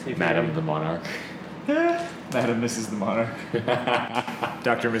folder here and see if Madam the Monarch. Madam Mrs. the Monarch.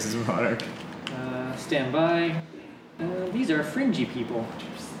 Dr. Mrs. Monarch. Stand by. These are fringy people.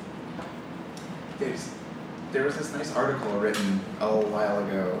 There was this nice article written a little while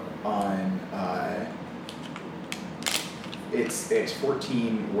ago on it's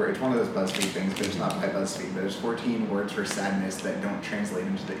 14 words. It's one of those BuzzFeed things, but it's not by BuzzFeed. But there's 14 words for sadness that don't translate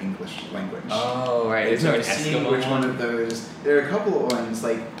into the English language. Oh, right. And Isn't so there I an was seeing Eskimo which one of those. There are a couple of ones.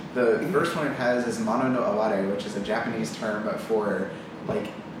 Like the first one it has is mono no aware, which is a Japanese term for like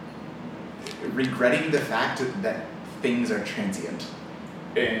regretting the fact that things are transient,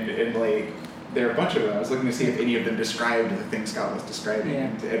 and like there are a bunch of them. I was looking to see if any of them described the thing Scott was describing,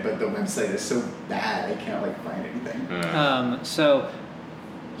 Yeah. but the website is so bad I can't like find anything. So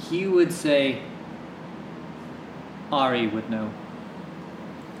he would say Ari would know.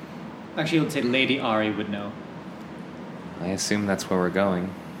 Actually, he would say Lady Ari would know. I assume that's where we're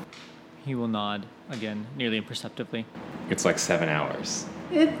going. He will nod again, nearly imperceptibly. It's like 7 hours.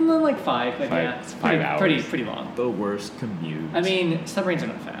 It's not like 5, but Five- yeah, it's it's 5 hours. pretty long. The worst commute. I mean, submarines are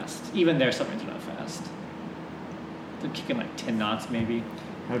not fast. Even their submarines are not fast. They're kicking like 10 knots, maybe.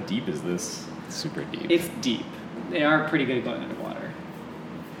 How deep is this? Super deep. It's deep. They are pretty good at going underwater.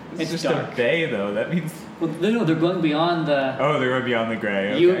 It's just dark. a bay, though. That means. Well, no, they're going beyond the. Oh, they're going beyond the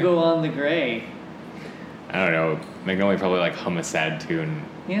gray. Okay. You go on the gray. I don't know. Magnolia probably like hum a sad tune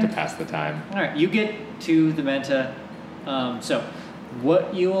Yeah. to pass the time. All right, you get to the Manta. So,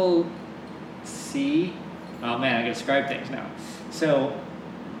 what you'll see. Oh man, I gotta describe things now. So,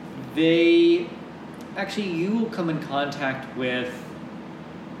 you will come in contact with.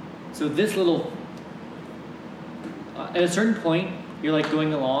 So this little. At a certain point, you're like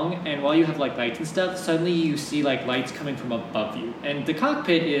going along, and while you have like lights and stuff, suddenly you see like lights coming from above you, and the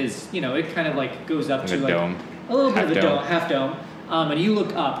cockpit is, it kind of like goes up Like to a like dome. a little bit of a Half dome. dome, half dome, and you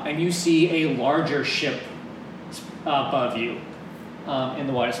look up and you see a larger ship above you in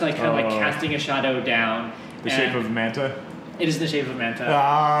the water. It's like kind of like casting a shadow down. The and shape of Manta. it is in the shape of a manta.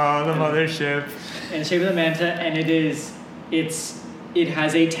 Ah, the mothership. In the shape of the manta, and it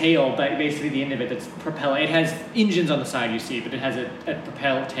has a tail, but basically the end of it that's propelling. It has engines on the side, you see, but it has a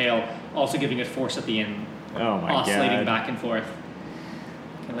propelled tail, also giving it force at the end, Oh my oscillating god. back and forth,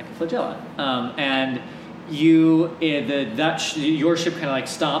 kind of like a flagella. And your ship kind of like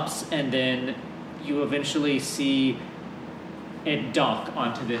stops, and then you eventually see it dock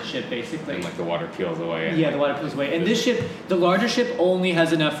onto this ship, basically. And like the water peels away. Yeah, the water pulls away. And this ship, the larger ship, only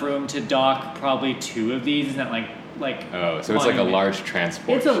has enough room to dock probably 2 of these. It's not like Oh, so it's like a monument. large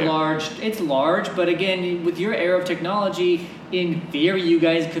transport ship. It's large, but again, with your era of technology, in theory, you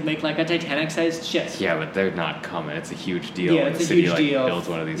guys could make like a Titanic-sized ship. Yeah, but they're not common. It's a huge deal. Yeah, when it's the a city huge deal. builds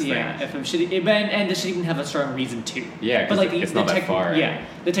one of these Yeah, things. if it should, and the city didn't have a strong reason to. Yeah, 'cause it's not that far. Yeah,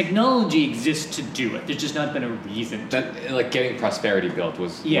 the technology exists to do it. There's just not been a reason. That like getting Prosperity built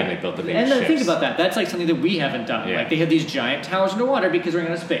was Yeah, when they built the big and ships. think about that. That's like something that we haven't done. Yeah. Like they have these giant towers underwater because they're out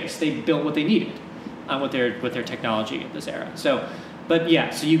of space. They built what they needed with their technology in this era. So, but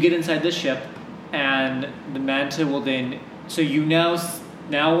yeah, so you get inside the ship, and the manta will then. So you now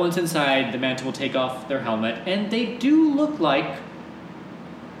once inside, the manta will take off their helmet, and they do look like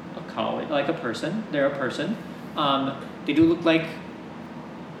a person. They're a person. They do look like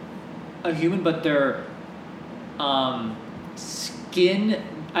a human, but their skin.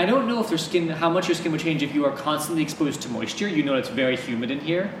 I don't know if their skin, how much your skin would change if you are constantly exposed to moisture. You know it's very humid in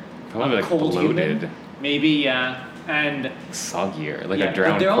here. Probably like Cold bloated, human. Maybe, yeah. And soggier, like yeah, a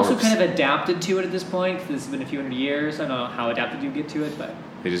drowned but they're corpse. also kind of adapted to it at this point. This has been a few hundred years. I don't know how adapted you get to it, but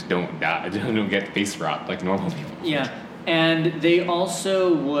They just don't die. They don't get face rot like normal people. yeah. And they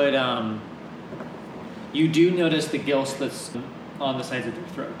also would. You do notice the gill slits on the sides of their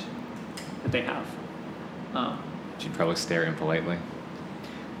throat that they have. She'd probably stare impolitely.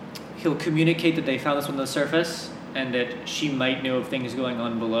 He'll communicate that they found this on the surface and that she might know of things going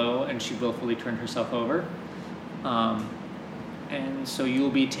on below, and she willfully turned herself over. And so you'll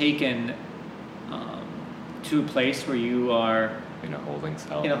be taken to a place where you are In a holding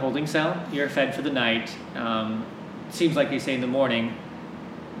cell. in a holding cell. You're fed for the night. Seems like they say in the morning,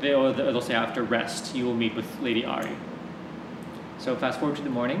 they'll say after rest, you will meet with Lady Ari. So fast forward to the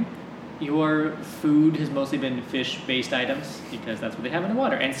morning. Your food has mostly been fish-based items because that's what they have in the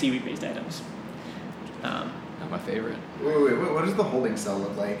water, and seaweed-based items. Not my favorite. Wait, what does the holding cell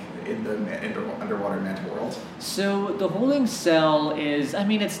look like in the underwater manta world? So the holding cell is,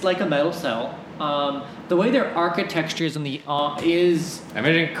 it's like a metal cell. The way their architecture is on the is I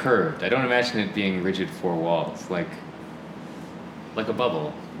imagine it curved. I don't imagine it being rigid 4 walls, like a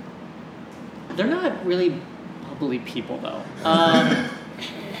bubble. they're not really bubbly people though.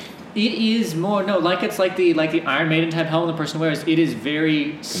 It is more it's like the Iron Maiden type helmet the person wears. It is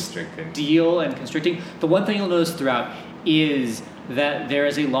very Constricting. steel and constricting. The one thing you'll notice throughout is that there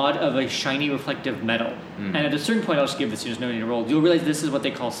is a lot of a shiny reflective metal, and at a certain point, I'll just give this to you. There's no need to roll. You'll realize this is what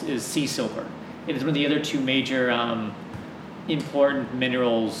they call is sea silver. It is one of the other 2 major important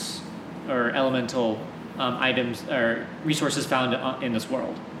minerals or elemental items or resources found in this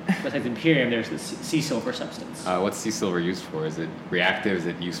world. Besides Imperium, there's this sea silver substance. What's sea silver used for? Is it reactive? Is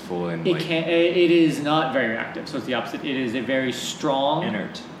it useful in It is not very reactive, so it's the opposite. It is a very strong,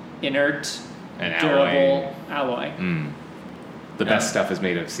 inert, an durable alloy. The best stuff is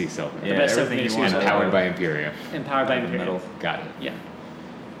made of sea silver. Yeah, best stuff everything made you of want. And powered by Imperium. Empowered by The Imperium. metal. Got it. Yeah.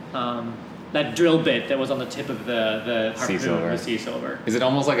 That drill bit that was on the tip of the harpoon silver. was sea silver. Is it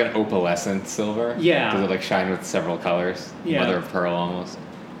almost like an opalescent silver? Yeah. Does it like shine with several colors? Yeah. Mother of pearl almost.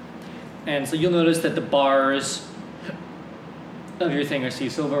 And so you'll notice that the bars of your thing are sea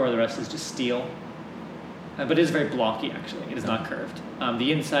silver, or the rest is just steel. But it is very blocky, actually. It is not curved.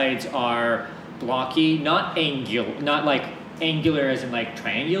 The insides are blocky, not like angular as in like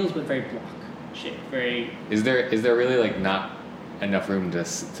triangles, but very block shaped. Very. Is there really like not enough room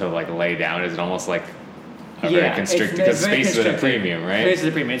to like lay down? Is it almost like a very constricted? Because very space is at a constricted. premium, right? Space is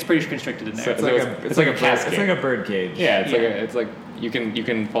a premium. It's pretty constricted in there. So it's like a casket. It's like a bird cage. Yeah, Yeah. it's like you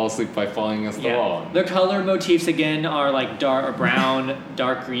can fall asleep by falling against the wall. The color motifs again are like dark or brown,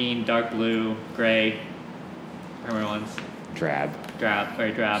 dark green, dark blue, gray. Primary ones. Drab. Drab,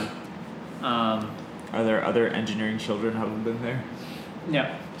 very drab. Are there other engineering children huddled in there?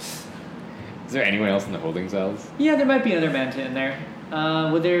 No. Is there anyone else in the holding cells? Yeah, there might be another manta in there.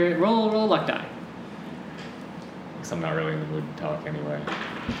 Would there roll a luck die? guess I'm not really in the mood to talk anyway.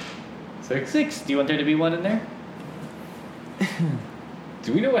 6? 6. Do you want there to be one in there?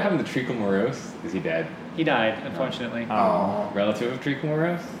 Do we know what happened to Treacle Morose? Is he dead? He died, unfortunately. Oh. Relative of Treacle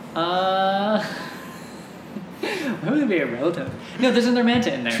Morose? Why would it be a relative? No, there's another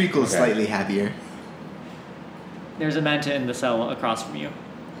manta in there. Treacle's Okay. slightly happier. There's a manta in the cell across from you.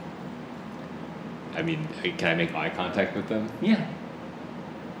 I mean, can I make eye contact with them? Yeah.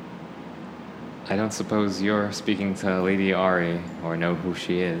 I don't suppose you're speaking to Lady Ari or know who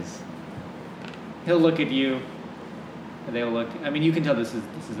she is. He'll look at you. They'll look. I mean, you can tell this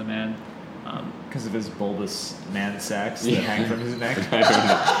is a man. Because of his bulbous man sacks that Yeah. hang from his neck. I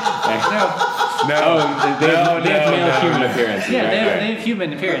don't know. They have male human appearances. Yeah, right? they have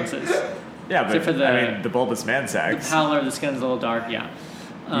human appearances. Yeah, but Except for the- I mean, the bulbous man The sacks. pallor, the skin's a little dark. Yeah.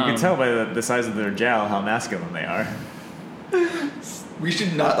 You can tell by the size of their jowl how masculine they are. We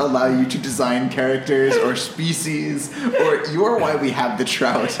should not allow you to design characters or species, or you're why we have the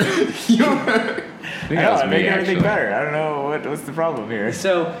trout. You're... I think I that know, was I make me, everything actually. better. I don't know what's the problem here.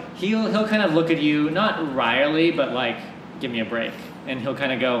 So he'll kind of look at you, not wryly, but like, give me a break, and he'll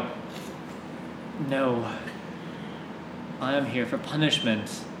kind of go, "No, I am here for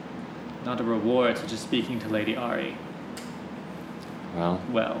punishment, not a reward." Such as speaking to Lady Ari. Well,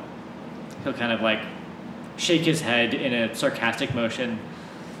 Well, he'll kind of like shake his head in a sarcastic motion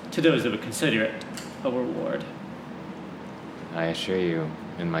to those that would consider it a reward. I assure you,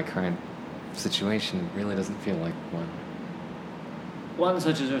 in my current situation, it really doesn't feel like one. One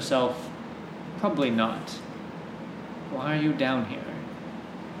such as yourself, probably not. Why are you down here?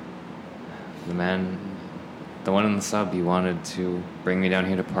 The one in the sub, he wanted to bring me down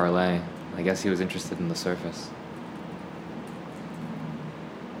here to parlay. I guess he was interested in the surface.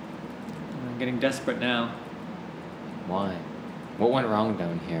 I'm getting desperate now. Why? What went wrong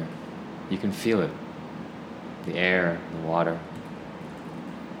down here? You can feel it. The air, the water.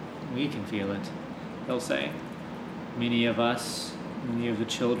 We can feel it, he'll say. Many of us, many of the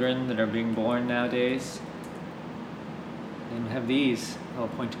children that are being born nowadays, they don't have these. I'll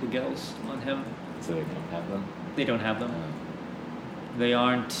point to the gills on him. So they don't have them? They don't have them. They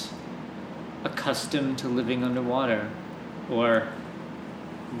aren't accustomed to living underwater or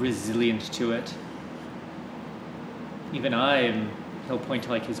resilient to it. Even I am, he'll point to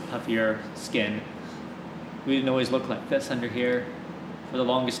like his puffier skin. We didn't always look like this under here. For the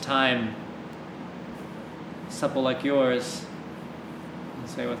longest time, supple like yours, I'll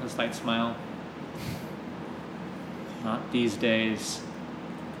say with a slight smile. Not these days.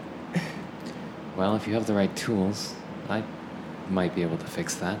 Well, if you have the right tools, I might be able to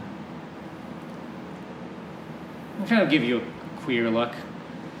fix that. I'm trying to give you a queer look.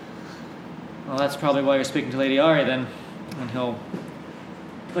 Well, that's probably why you're speaking to Lady Ari then. And he'll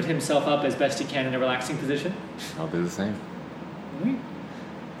put himself up as best he can in a relaxing position. I'll do the same. Alright.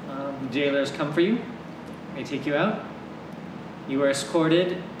 The jailers come for you. They take you out. You are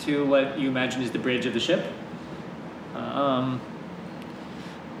escorted to what you imagine is the bridge of the ship.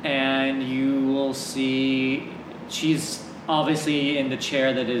 And you will see she's obviously in the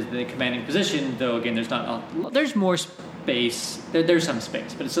chair that is the commanding position, though again there's more space. There's some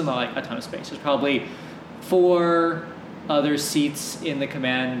space, but it's still not like a ton of space. There's probably 4 other seats in the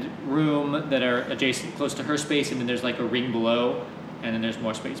command room that are adjacent close to her space, and then there's like a ring below, and then there's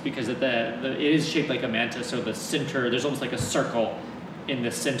more space because it is shaped like a manta, so the center, there's almost like a circle in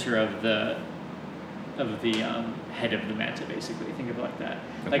the center of the head of the manta, basically. Think of it like that.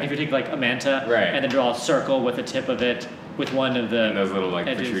 Like Okay. if you take like a manta Right. and then draw a circle with the tip of it with one of the And those little like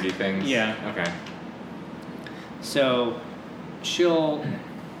edges. protrudy things? Yeah. Okay. So she'll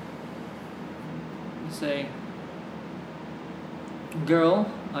say, "Girl,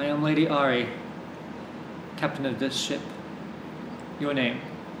 I am Lady Ari, captain of this ship. Your name?"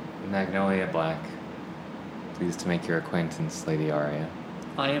 Magnolia Black. Pleased to make your acquaintance, Lady Aria.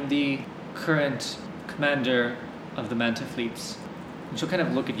 "I am the current commander of the Manta fleets." And she'll kind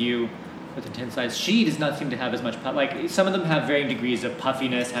of look at you with intense eyes. She does not seem to have as much like some of them have varying degrees of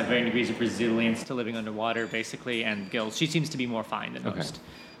puffiness, have varying degrees of resilience to living underwater, basically, and gills. She seems to be more fine than Okay. most.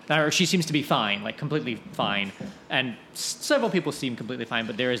 Or she seems to be fine, like completely fine. And several people seem completely fine,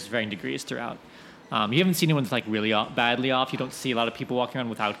 but there is varying degrees throughout. You haven't seen anyone that's like really badly off. You don't see a lot of people walking around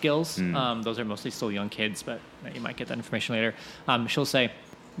without gills. Those are mostly still young kids, but you might get that information later. She'll say,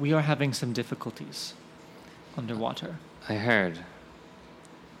 "We are having some difficulties underwater." I heard.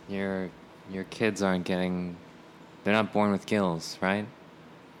 Your kids aren't getting... They're not born with gills, right?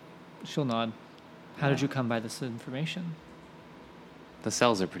 She'll nod. "How did you come by this information?" The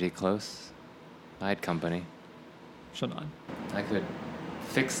cells are pretty close. I had company. She'll nod. I could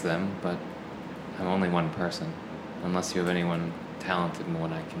fix them, but I'm only one person. unless you have anyone talented in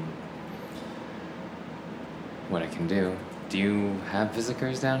what I can do. Do you have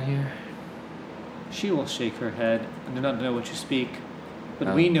visitors down here? She will shake her head and do not know what you speak, but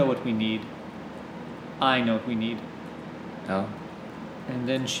Oh. we know what we need. I know what we need. Oh, And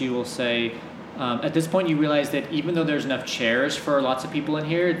then she will say, at this point you realize that even though there's enough chairs for lots of people in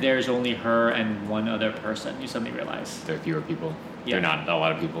here, there's only her and one other person. You suddenly realize. there are fewer people. Yeah. There are not a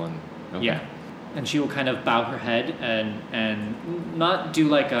lot of people in. Okay. Yeah. And she will kind of bow her head and not do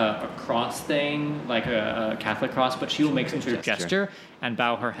like a cross thing, like a Catholic cross, but she will make some sort of gesture and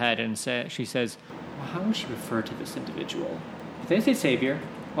bow her head and she says, well, how would she refer to this individual? If they say Savior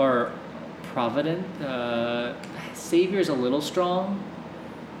or Provident, Savior is a little strong,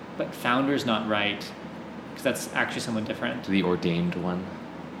 but Founder's not right, because that's actually someone different. The ordained one.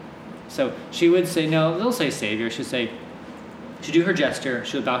 So she would say, no, they'll say Savior. She'd say, she'd do her gesture,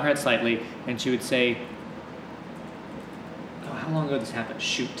 she would bow her head slightly, and she would say, oh, how long ago did this happen?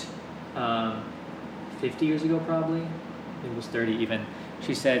 Shoot. 50 years ago, probably? It was 30 even.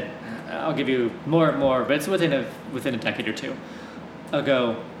 She said, I'll give you more, but it's within a decade or two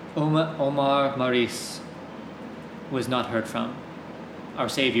ago, Omar Maurice was not heard from. Our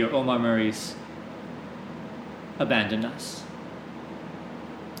Savior, Omar Maurice, abandoned us.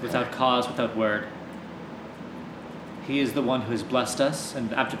 Without cause, without word. He is the one who has blessed us,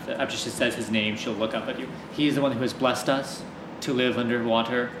 and after she says his name, she'll look up at you. He is the one who has blessed us to live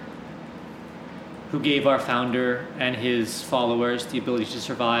underwater, who gave our founder and his followers the ability to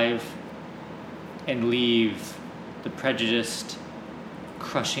survive and leave the prejudiced,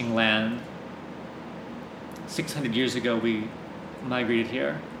 crushing land. 600 years ago, we migrated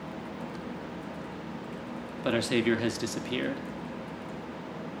here, but our Savior has disappeared.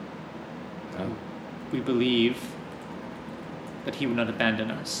 Oh. We believe that he would not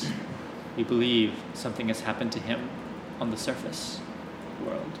abandon us. We believe something has happened to him on the surface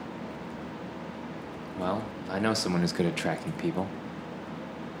world. Well, I know someone who's good at tracking people.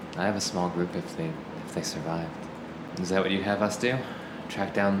 I have a small group if they survived. Is that what you have us do?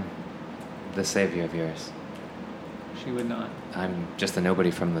 Track down the Savior of yours? She would not. I'm just a nobody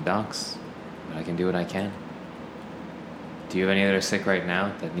from the docks, but I can do what I can. Do you have any that are sick right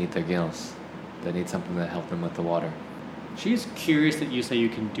now that need their gills? That need something to help them with the water? She's curious that you say you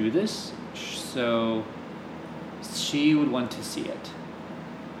can do this, so she would want to see it.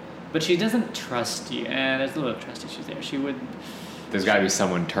 But she doesn't trust you, and there's a little trust issues there. She would... There's got to be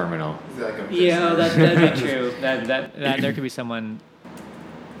someone terminal. Yeah, that'd be true. That there could be someone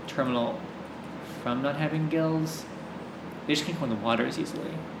terminal from not having gills. They just can't go in the water as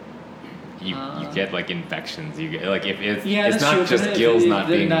easily. You get like infections. You get like if it's that's not true. just gills not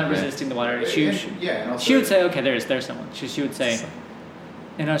they're being not resisting the water. She and also, she would say, okay, there's someone. She would say,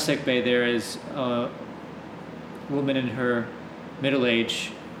 in our sick bay there is a woman in her middle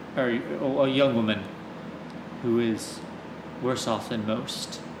age, or a young woman, who is worse off than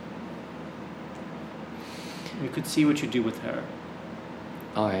most. We could see what you do with her.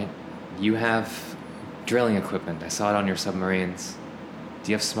 All right. You have drilling equipment. I saw it on your submarines.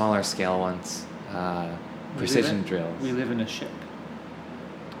 Do you have smaller scale ones? Precision drills. We live in a ship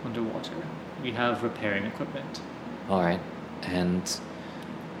underwater. We have repairing equipment. All right. And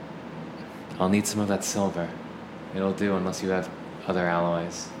I'll need some of that silver. It'll do unless you have other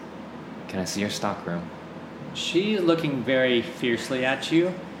alloys. Can I see your stockroom? She's looking very fiercely at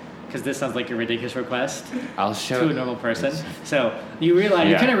you, because this sounds like a ridiculous request I'll show to a normal person. So you realize,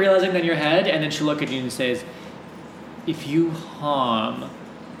 you're kind of realizing that in your head, and then she'll look at you and says, if you harm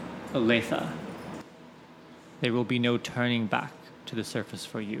Olathe, there will be no turning back to the surface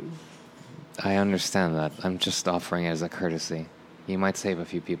for you. I understand that. I'm just offering it as a courtesy. You might save a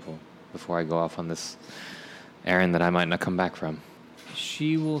few people before I go off on this errand that I might not come back from.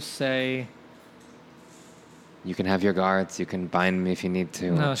 She will say... You can have your guards. You can bind me if you need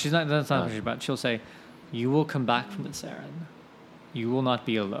to. No, she's not. That's not Oh. what she's about. She'll say, you will come back from this errand. You will not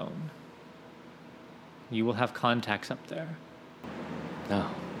be alone. You will have contacts up there.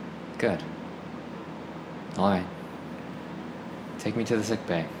 Oh, good. All right. Take me to the sick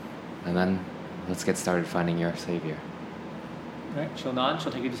bay, and then let's get started finding your savior. All right, she'll nod.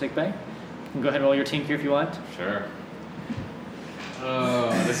 She'll take you to sick bay. You can go ahead and roll your tinker if you want. Sure.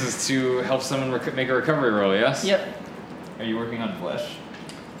 This is to help someone make a recovery roll, yes? Yep. Are you working on flesh?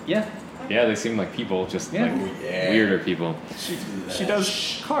 Yeah. Yeah, they seem like people, just Yeah. like weirder people. She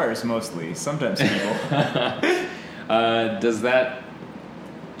does cars mostly, sometimes people. Does that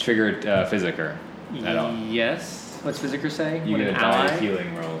trigger Physiker at all? Yes. What's Physiker say? You What, get a an die ally? of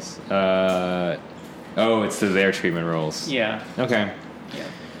healing rolls. It's to their treatment rolls. Yeah. Okay. Yeah.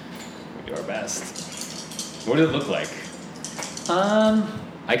 We do our best. What does it look like?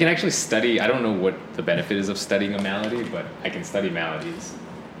 I can actually study. I don't know what the benefit is of studying a malady, but I can study maladies.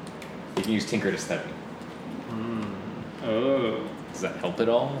 You can use Tinker to study. Oh. Does that help at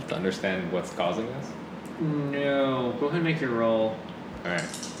all to understand what's causing this? No. Go ahead and make your roll. All right.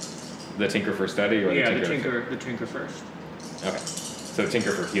 The Tinker for study, or Yeah, the the Tinker? tinker first. Okay. So the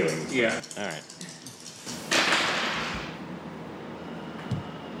Tinker for healing. Yeah. All right.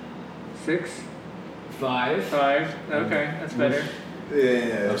 6. 5. 5. Okay, that's better.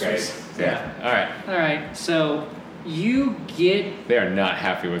 Yeah. Okay. Yeah. All right. All right. So you get They are not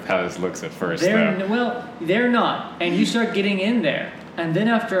happy with how this looks at first, though. well, they're not, and you start getting in there, and then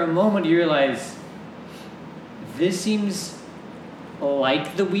after a moment you realize this seems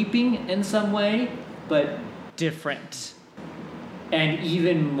like the weeping in some way, but different, and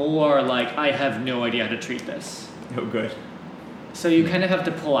even more like I have no idea how to treat this. Oh, good. So you kind of have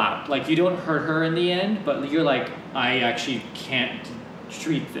to pull out. Like, you don't hurt her in the end, but you're like, I actually can't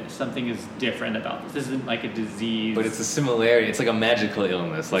treat this. Something is different about this. This isn't like a disease. But it's a similarity. It's like a magical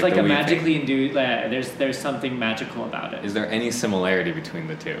illness. it's like the a weeping. magically induced. There's something magical about it. Is there any similarity between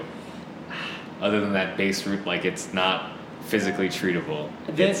the two? Other than that base root, like it's not physically treatable.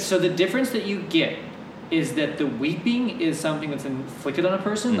 So the difference that you get is that the weeping is something that's inflicted on a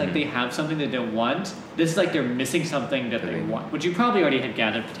person, like they have something that they don't want. This is like they're missing something that they want, which you probably already had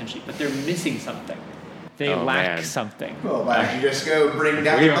gathered potentially, but they're missing something. They Oh, lack man. something. Well, why don't you just go bring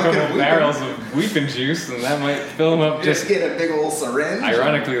down We a have a bucket couple of barrels of weeping juice, and that might fill them up. Just Just get a big old syringe.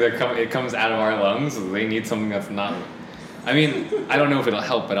 ironically, it comes out of our lungs. So they need something that's not. I mean, I don't know if it'll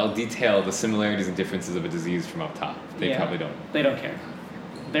help, but I'll detail the similarities and differences of a disease from up top. They Yeah. probably don't. They don't care.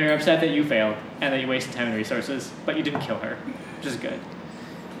 They're upset that you failed and that you wasted time and resources, but you didn't kill her, which is good.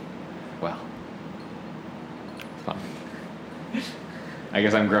 Well, fine. I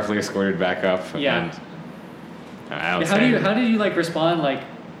guess I'm gruffly escorted back up. Yeah. And I don't How do you like respond? Like,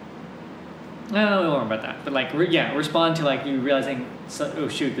 no, don't worry about that. But like, respond to like you realizing, oh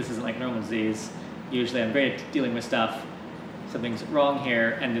shoot, this isn't like normal disease. Usually, I'm great at dealing with stuff. Something's wrong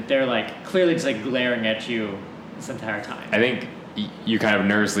here, and that they're like clearly just like glaring at you this entire time. I think you kind of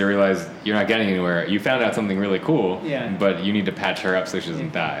nervously realize you're not getting anywhere. You found out something really cool, Yeah. but you need to patch her up so she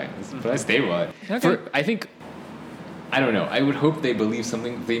doesn't die. But I stabilize. Okay. I think, I don't know. I would hope they believe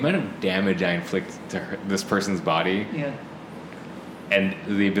something. The amount of damage I inflict to this person's body Yeah. and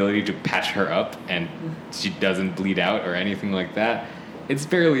the ability to patch her up and she doesn't bleed out or anything like that, it's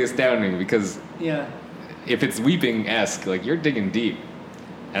fairly astounding because Yeah. if it's weeping-esque, like you're digging deep.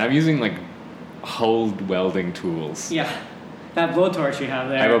 And I'm using like hulled welding tools. Yeah. That blowtorch you have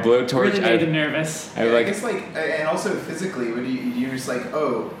there. I have a blowtorch. Really made them nervous. I Yeah, like, it's like, and also physically, when you're just like,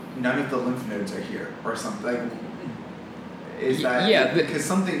 oh, none of the lymph nodes are here, or something. Like, is that Yeah, because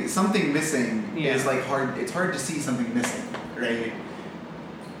something missing Yeah. is like hard. It's hard to see something missing, right?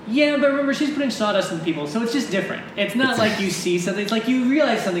 Yeah, but remember, she's putting sawdust in people, so it's just different. It's not like you see something. It's like you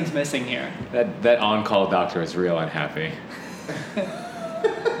realize something's missing here. that on-call doctor is real unhappy.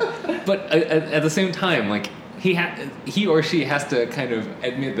 But at the same time, like he or she has to kind of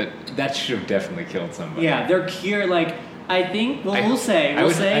admit that should have definitely killed somebody. Yeah, their cure, like, I think, I- we'll say I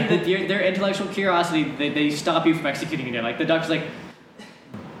would- that their intellectual curiosity, they stop you from executing it. Like, the doctor's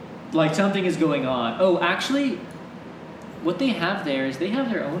like something is going on. Oh, actually, what they have there is they have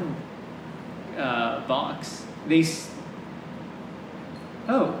their own box.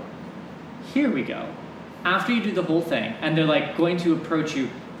 Oh, here we go. After you do the whole thing, and they're like going to approach you,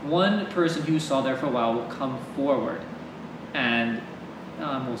 one person who saw there for a while will come forward and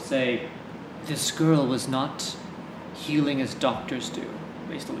will say, this girl was not healing as doctors do.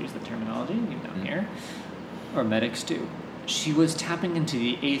 They still use the terminology, even down here, or medics do. She was tapping into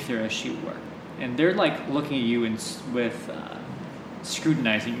the aether as she worked. And they're like looking at you with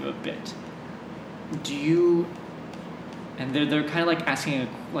scrutinizing you a bit. Do you... And they're kind of like asking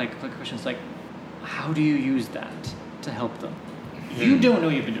like questions like, how do you use that to help them? You don't know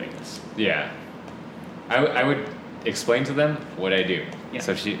you've been doing this. Yeah. I would explain to them what I do. Yeah.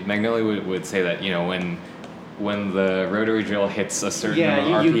 So Magnolia would say that, when the rotary drill hits a certain Yeah,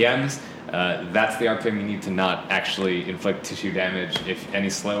 number of you- RPMs, that's the RPM you need to not actually inflict tissue damage. If any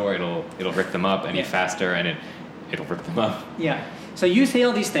slower, it'll rip them up. Any Yeah. faster, and it'll rip them up. Yeah. So you say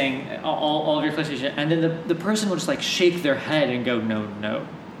all these things, all of your frustration, and then the person will just like shake their head and go, no.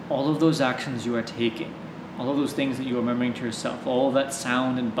 All of those actions you are taking, all of those things that you are remembering to yourself, all of that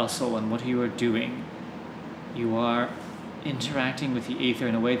sound and bustle and what you are doing, you are interacting with the aether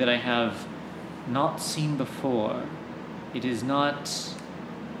in a way that I have not seen before. It is not...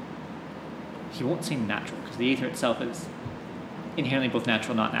 He won't say natural, because the aether itself is inherently both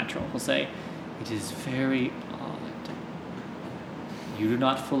natural and not natural. He'll say, It is very odd. You do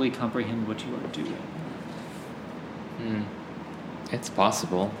not fully comprehend what you are doing. It's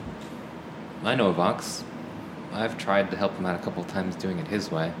possible. I know Vox. I've tried to help him out a couple times doing it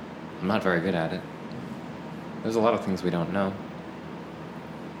his way. I'm not very good at it. There's a lot of things we don't know.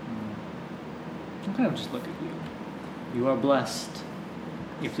 I'll kind of just look at you. You are blessed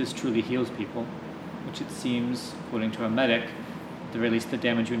if this truly heals people, which it seems, according to our medic, at the very least the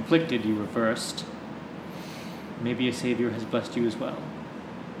damage you inflicted, you reversed. Maybe a savior has blessed you as well.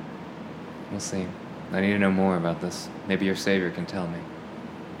 We'll see. I need to know more about this. Maybe your savior can tell me.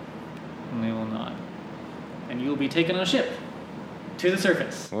 And they will not. And you will be taken on a ship to the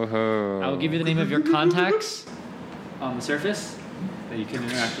surface. Whoa. I will give you the name of your contacts on the surface that you can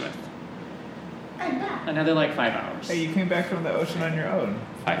interact with. Another like 5 hours. Hey, you came back from the ocean on your own.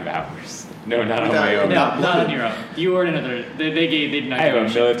 5 hours. No, not on my Without- own. No, Not not one. on your own. You were in another. They did not. I have give a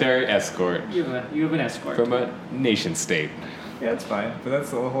you ship. military escort You have an escort. from a nation state. Yeah, it's fine. But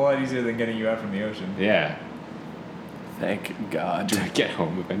that's a whole lot easier than getting you out from the ocean. Yeah. Thank God. Do I get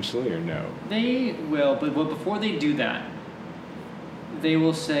home eventually or no? They will, but before they do that, they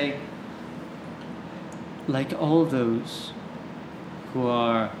will say, like all those who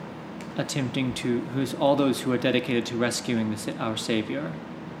are attempting to, who's all those who are dedicated to rescuing our savior,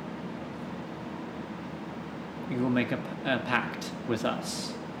 you will make a pact with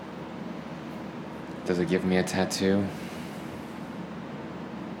us. Does it give me a tattoo?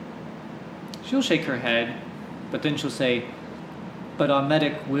 She'll shake her head, but then she'll say, but our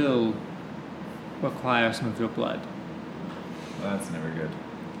medic will require some of your blood. Well, that's never good.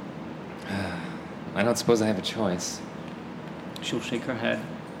 I don't suppose I have a choice. She'll shake her head.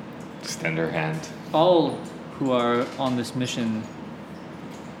 Extend her hand. All who are on this mission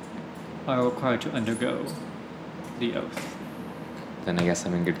are required to undergo the oath. Then I guess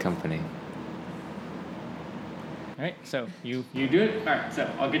I'm in good company. Alright, so you do it? Alright, so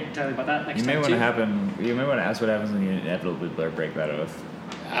I'll get to tell you about that next You may time want too. You may want to ask what happens when you inevitably break that oath.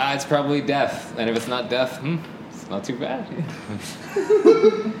 It's probably death. And if it's not death, it's not too bad.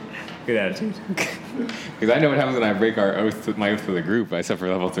 Good attitude. Because I know what happens when I break my oath to the group. I suffer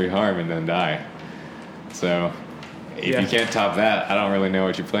level 3 harm and then die. So, if Yeah. you can't top that, I don't really know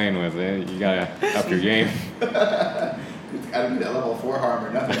what you're playing with. You gotta up your game. It's gotta be that level 4 harm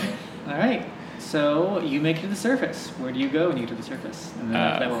or nothing. Alright, so you make it to the surface. Where do you go when you get to the surface? And then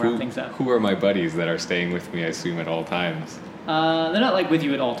after that we'll wrap things up. Who are my buddies that are staying with me, I assume, at all times? They're not like with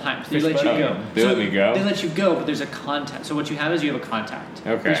you at all times. They let you buddy. go. They let me go? They let you go, but there's a contact. So what you have is you have a contact.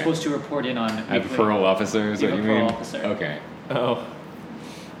 Okay. You're supposed to report in on. I have a weekly. parole officer, is You what have you a mean? parole officer. Okay. Oh.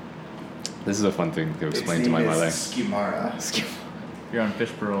 This is a fun thing to explain Its to my name is mother. Skimara. You're on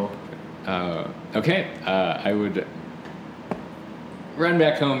fish parole. Okay, I would run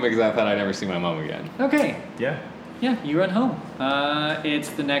back home because I thought I'd never see my mom again. Okay. Yeah. Yeah, you run home. It's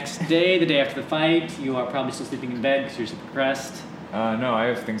the next day, the day after the fight. You are probably still sleeping in bed because you're super depressed. No, I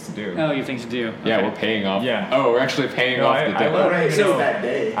have things to do. Oh, you have things to do. Yeah, Okay. we're paying off. Yeah. Oh, we're actually paying No, off I the debt. don't even know. that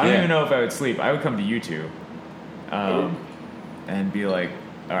day. I don't Yeah. even know if I would sleep. I would come to you two, and be like,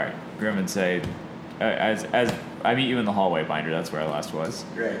 "All right, Grim," and say, "As I meet you in the hallway, Binder. That's where I last was."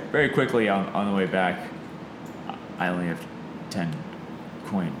 Right. Very quickly on the way back, I only have 10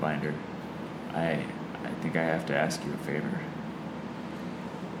 coin, Binder. I think I have to ask you a favor.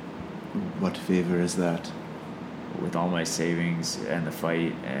 What favor is that? With all my savings and the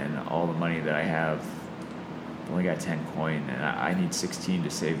fight and all the money that I have, I've only got 10 coin, and I need 16 to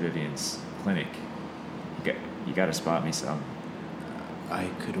save Vivian's clinic. You got to spot me some. I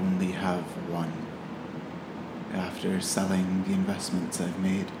could only have one. After selling the investments I've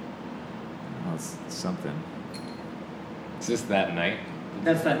made. Well, it's something. Is this that night?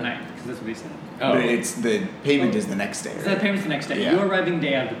 That's that night, because that's what he said. Oh, But it's the payment is the next day. So that payment's the next day. Yeah. You're arriving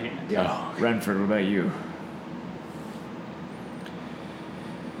day after the payment. Yeah. Renford, what about you?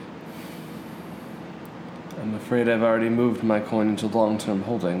 I'm afraid I've already moved my coin into long-term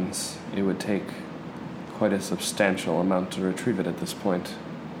holdings. It would take quite a substantial amount to retrieve it at this point.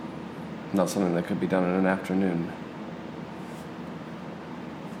 Not something that could be done in an afternoon.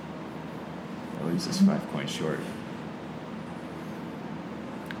 At least it's 5 coins short.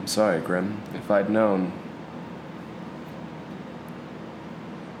 I'm sorry, Grim. If I'd known,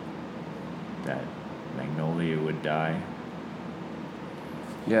 That Magnolia would die.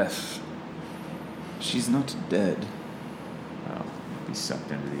 yes, She's not dead. Well, be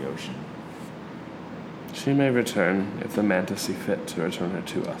sucked into the ocean. she may return if the Manta see fit to return her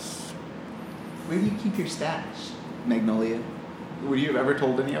to us. Where do you keep your stash, Magnolia? Were you ever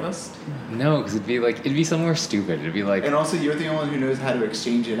told any of us? No, because it'd be somewhere stupid. It'd be like, And also, you're the only one who knows how to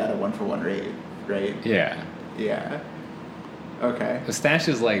exchange it at a 1-for-1 rate. right? Yeah. Yeah. Okay. The stash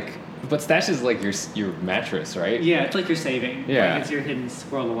is like your mattress, right? Yeah, it's like you're saving. Yeah. Like it's your hidden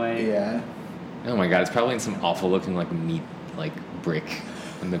squirrel away. Yeah. Oh my god, it's probably in some awful looking like meat like brick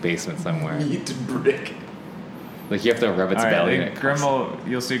in the basement somewhere. Meat brick. Like you have to rub its All right, belly. I and think it Grim comes- will.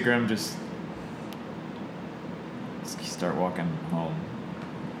 You'll see Grim just start walking home.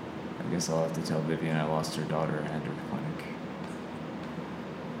 I guess I'll have to tell Vivian I lost her daughter and her clinic.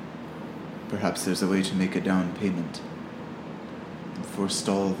 Perhaps there's a way to make a down payment.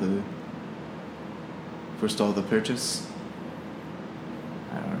 Forestall the purchase.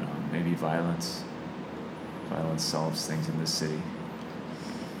 I don't know. Maybe violence. Violence solves things in this city.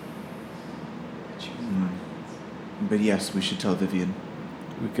 But yes, we should tell Vivian.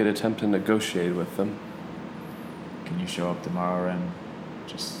 We could attempt to negotiate with them. Can you show up tomorrow and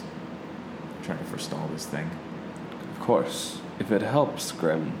just try to forestall this thing? Of course. If it helps,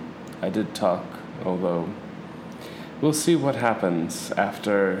 Grim. I did talk, although we'll see what happens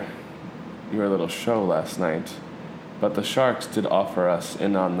after your little show last night. But the Sharks did offer us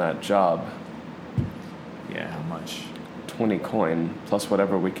in on that job. Yeah, how much? 20 coin, plus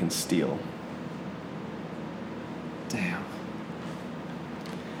whatever we can steal. Damn.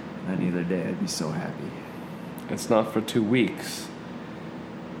 Any other day, I'd be so happy. It's not for 2 weeks.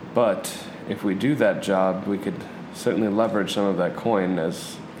 But if we do that job, we could certainly leverage some of that coin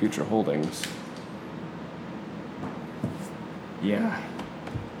as future holdings. Yeah.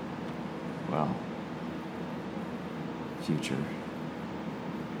 Well, future.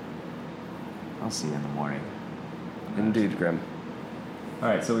 I'll see you in the morning. Indeed, Grim. All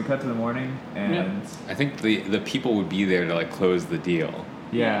right, so we cut to the morning, and I think the people would be there to like close the deal.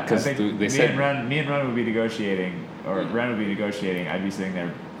 yeah, I 'Cause think they me said- and Ren would be negotiating, or Ren would be negotiating. I'd be sitting there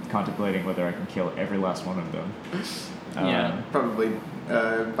contemplating whether I can kill every last one of them. Yeah. Probably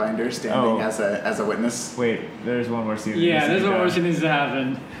Binder standing as a witness. Wait, there's one more scene. Yeah, there's one more that needs to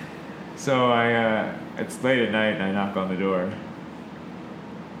happen. So it's late at night, and I knock on the door.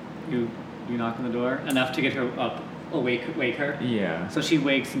 You knock on the door enough to get her up, wake her. Yeah. So she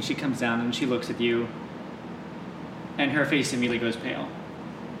wakes and she comes down and she looks at you, and her face immediately goes pale.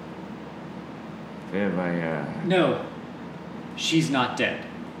 Viv, No, she's not dead.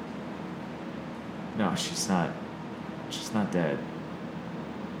 no, she's not. She's not dead.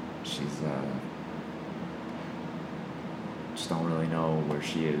 She's just don't really know where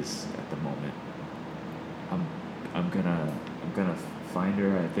she is at the moment. I'm gonna find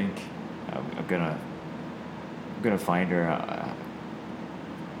her. I think I'm gonna find her.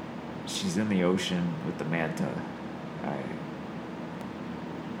 She's in the ocean with the manta.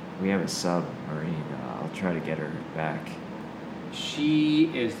 We have a submarine. I'll try to get her back. She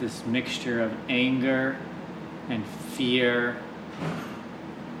is this mixture of anger and fear.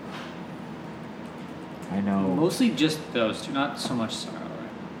 I know. Mostly just those two, not so much sorrow.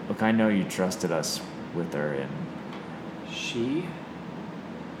 Look, I know you trusted us with her, and She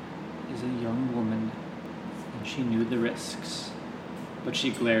is a young woman, and she knew the risks, but she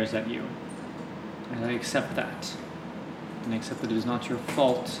glares at you. And I accept that. And I accept that it is not your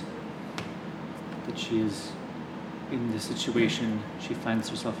fault that she is in the situation she finds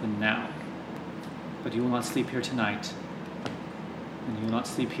herself in now. But you will not sleep here tonight, and you will not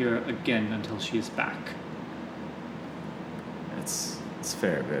sleep here again until she is back. it's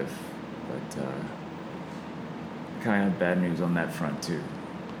fair, Viv, but kind of bad news on that front too.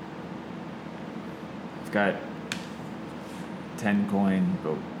 I've got 10 coin,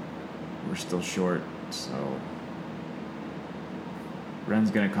 but we're still short, so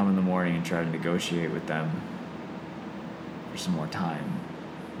Ren's gonna come in the morning and try to negotiate with them for some more time.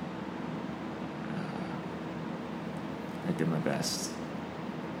 I did my best.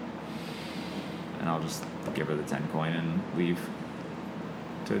 And I'll just give her the 10 coin and leave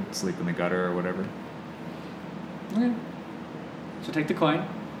to sleep in the gutter or whatever. Okay. So take the coin.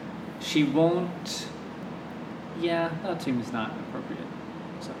 She won't. Yeah, that seems not appropriate.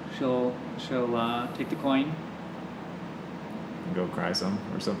 So she'll take the coin And go cry some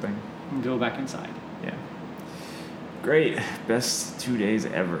or something. and go back inside. Yeah. Great. Best 2 days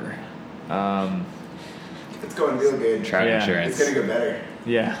ever. It's going real good. Trout Yeah. insurance. It's gonna go better.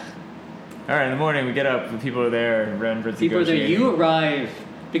 Yeah. All right, in the morning we get up, the people are there, Ren for People are there. negotiating. You arrive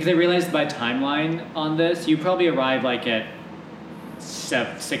because I realized by timeline on this, you probably arrive like at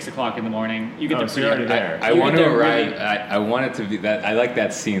 6 o'clock in the morning. You get Oh, there so pretty you're already early. there. I You want get to there arrive. really- I want it to be that. I like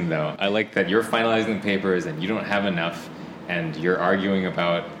that scene though. I like that you're finalizing the papers and you don't have enough, and you're arguing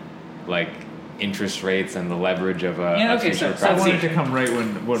about like interest rates and the leverage of a. Yeah, a okay, future so I Let's wanted see. to come right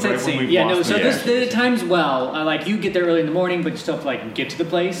when Sightseeing. we've Yeah, lost no. So the the time's well. Like you get there early in the morning, but you still have to like get to the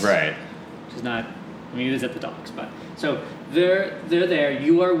place. Right. which is not. I mean, it is at the docks, but so they're there.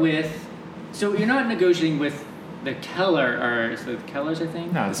 You are with. So you're not negotiating with the Keller, or is it the Kellers? I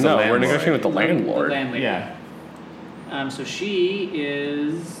think. No, it's the No, we're landlord. negotiating with the landlord. The landlady. Yeah. So she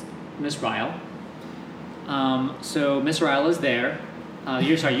is Miss Ryle. So Miss Ryle is there.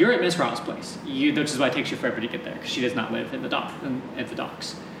 You're at Miss Ryle's place, which is why it takes you forever to get there, because she does not live in the at the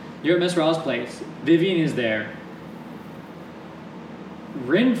docks. You're at Miss Ryle's place. Vivian is there.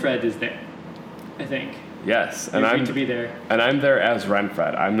 Renfred is there, I think. Yes, You're agreed to be there. And I'm there as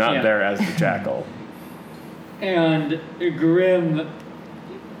Renfred. I'm not Yeah. there as the Jackal. And Grim.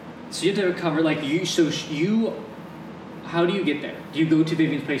 So you have to recover, like you. So you. How do you get there? Do you go to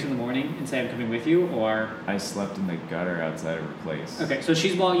Vivian's place in the morning and say I'm coming with you, or? I slept in the gutter outside of her place. Okay, so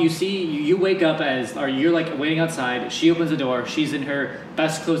she's you wake up or you're like waiting outside. She opens the door. She's in her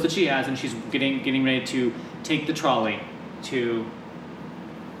best clothes that she has, and she's getting ready to take the trolley to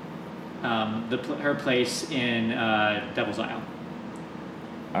her place in Devil's Isle.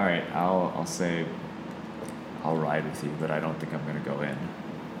 All right, I'll say I'll ride with you, but I don't think I'm gonna go in.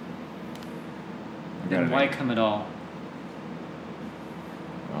 Then why come at all?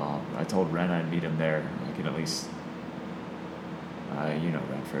 Well, I told Ren I'd meet him there. I can at least, you know,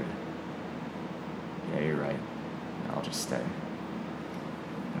 Renfred. Yeah, you're right. I'll just stay.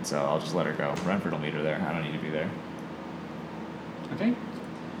 And so I'll just let her go. Renfred will meet her there. I don't need to be there. Okay,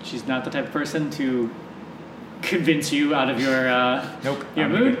 she's not the type of person to convince you out of your Nope. your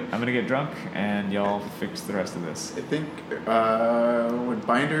I'm mood. gonna get drunk, and y'all fix the rest of this. I think would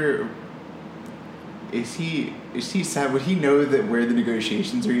Binder is he sad? Would he know that where the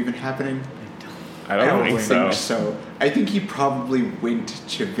negotiations are even happening? I don't think so. I think he probably went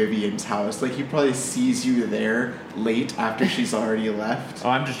to Vivian's house. Like he probably sees you there late after she's already left. Oh,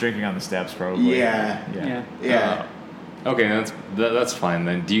 I'm just drinking on the steps, probably. Yeah. Yeah. Okay, that's fine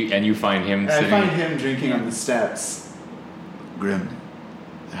then. You find him I sitting? find him drinking on the steps. Grim,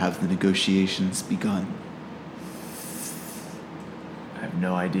 have the negotiations begun? I have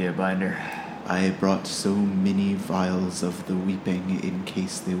no idea, Binder. I brought so many vials of the weeping in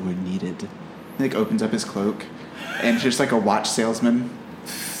case they were needed. He like opens up his cloak, and just like a watch salesman,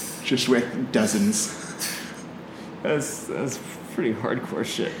 just with dozens. That's pretty hardcore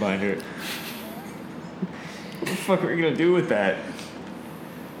shit, Binder. What the fuck are we gonna do with that?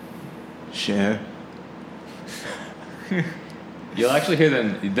 Share. You'll actually hear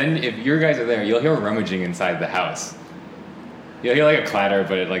them. Then, if your guys are there, you'll hear rummaging inside the house. You'll hear like a clatter,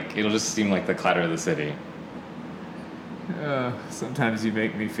 but it'll just seem like the clatter of the city. Sometimes you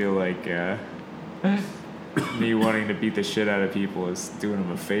make me feel like me wanting to beat the shit out of people is doing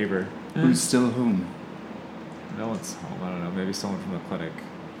them a favor. Who's still home? No one's home. I don't know. Maybe someone from the clinic.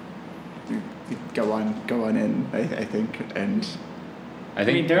 Go on in. I think, and I I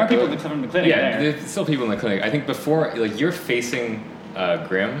mean, there are people that come from the clinic Yeah, there. there's still people in the clinic. I think before, like, you're facing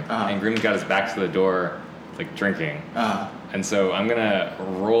Grim, and Grim's got his back to the door, like, drinking. And so I'm gonna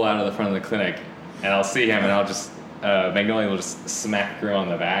roll out of the front of the clinic, and I'll see him, and I'll just Magnolia will just smack Grim on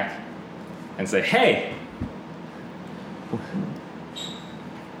the back, and say, "Hey,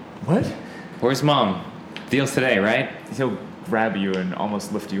 What? where's Mom? Deals today, right?" He'll grab you and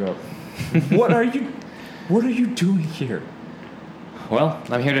almost lift you up. What are you doing here? Well,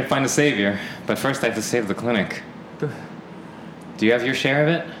 I'm here to find a savior, but first I have to save the clinic. Do you have your share of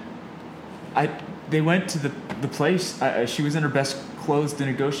it? They went to the place. She was in her best clothes to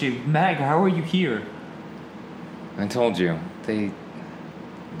negotiate. Mag, how are you here? I told you. They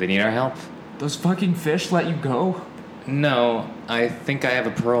need our help. Those fucking fish let you go? No, I think I have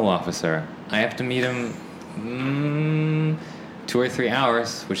a parole officer. I have to meet him 2 or 3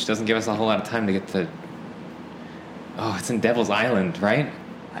 hours, which doesn't give us a whole lot of time to get to... Oh, it's in Devil's Island, right?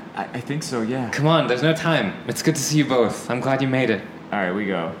 I think so, yeah. Come on, there's no time. It's good to see you both. I'm glad you made it. All right, we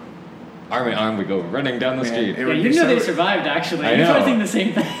go. Arm in arm, we go running down the street. Yeah, you know they survived, actually. I You're know. probably thinking the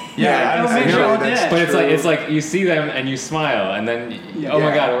same thing. Yeah, Don't make sure all dead. But it's like you see them and you smile, and then oh my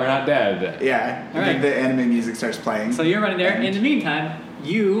Yeah. god, we're not dead. yeah, All and right. then the anime music starts playing. So you're running there. In the meantime,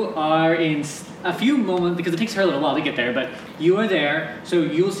 you are in a few moments, because it takes her a little while to get there, but you are there. So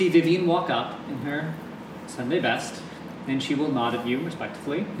you'll see Vivian walk up in her Sunday best, and she will nod at you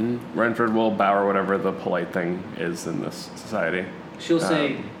respectfully. Renfred will bow or whatever the polite thing is in this society. She'll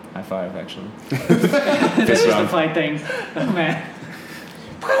say, High five, actually. this is the fight thing. Oh, man.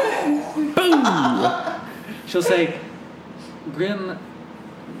 Boom! She'll say, Grim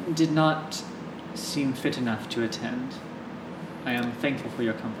did not seem fit enough to attend. I am thankful for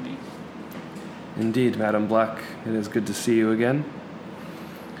your company. Indeed, Madam Black, it is good to see you again.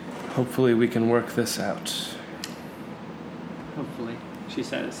 Hopefully we can work this out. Hopefully. she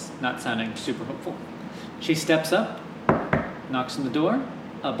says, not sounding super hopeful. She steps up, knocks on the door.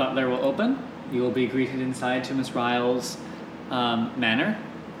 A butler will open. You will be greeted inside to Miss Ryle's manor,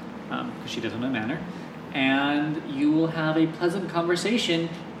 because she does own a manor. And you will have a pleasant conversation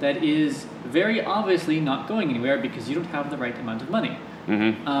that is very obviously not going anywhere because you don't have the right amount of money.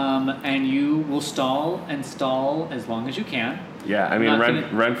 Mm-hmm. And you will stall as long as you can. Yeah, I mean,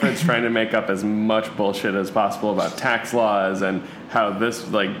 Renfred's trying to make up as much bullshit as possible about tax laws and how this,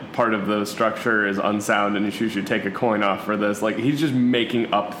 like, part of the structure is unsound and you should take a coin off for this. Like, he's just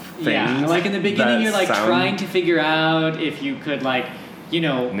making up things. Yeah, like in the beginning, you're, like, trying to figure out if you could, like, you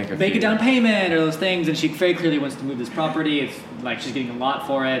know, make a down payment or those things, and she very clearly wants to move this property. It's like she's getting a lot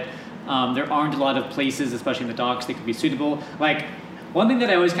for it. There aren't a lot of places, especially in the docks, that could be suitable. Like, one thing that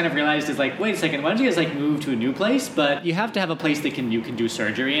I always kind of realized is, like, wait a second, why don't you guys, like, move to a new place? But you have to have a place that you can do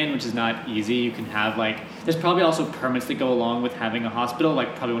surgery in, which is not easy. You can have, like, there's probably also permits that go along with having a hospital,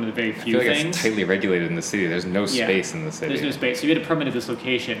 like, probably one of the very few I feel like things. it's tightly regulated in the city. There's no space in the city. There's no space. So you get a permit at this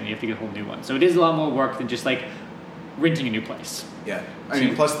location, and you have to get a whole new one. So it is a lot more work than just, like, renting a new place. Yeah. I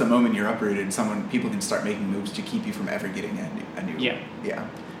mean, plus the moment you're uprooted, people can start making moves to keep you from ever getting a new. Yeah. Yeah.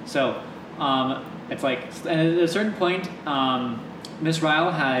 So, it's like, at a certain point, Miss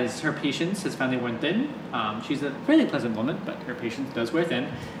Ryle her patience has finally worn thin. She's a fairly pleasant woman, but her patience does wear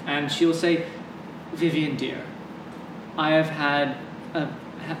thin. And she'll say, Vivian, dear, I have had,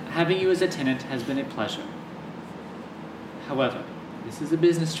 having you as a tenant has been a pleasure. However, this is a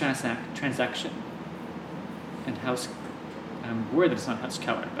business transaction. And I'm worried that it's not House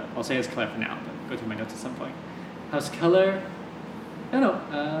Keller, but I'll say House Keller for now, but go through my notes at some point. House Keller,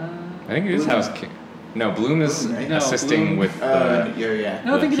 I think it is House Keller. No, Bloom is assisting Bloom. with yeah.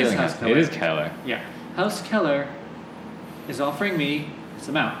 No, I think it is healing House Keller. It is Keller. Yeah. House Keller is offering me this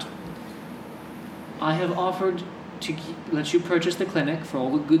amount. I have offered to let you purchase the clinic for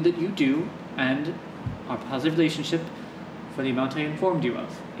all the good that you do and our positive relationship for the amount I informed you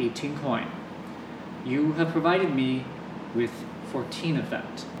of, 18 coin. You have provided me with 14 of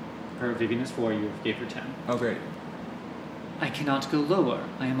that. Her Vivian is 4, you gave her 10. Oh, great. I cannot go lower.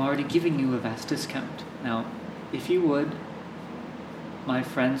 I am already giving you a vast discount. Now, if you would, my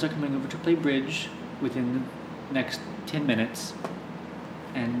friends are coming over to play bridge within the next 10 minutes,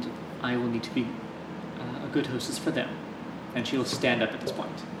 and I will need to be a good hostess for them. And she'll stand up at this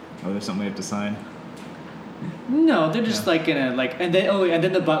point. Oh, there's something we have to sign? No, they're just like gonna and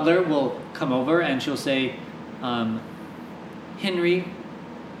then the butler will come over and she'll say, Henry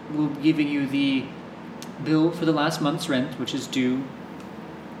will be giving you the bill for the last month's rent, which is due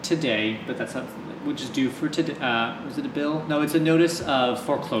today, but that's not, which is due for today. Was it a bill? No, it's a notice of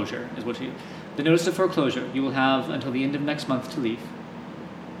foreclosure. The notice of foreclosure. You will have until the end of next month to leave.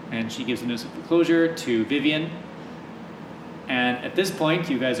 And she gives the notice of foreclosure to Vivian. And at this point,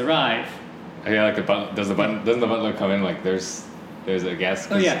 you guys arrive. Yeah, like doesn't the butler come in like there's a guest?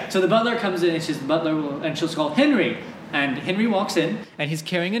 Oh yeah. So the butler comes in and she'll call Henry, and Henry walks in and he's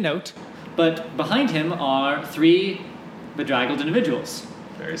carrying a note, but behind him are 3 bedraggled individuals.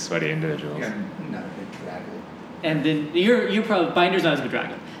 Very sweaty individuals. Yeah, not a big bedraggled. And then you're probably Binder's not as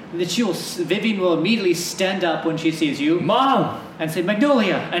bedraggled. Then Vivian will immediately stand up when she sees you, Mom, and say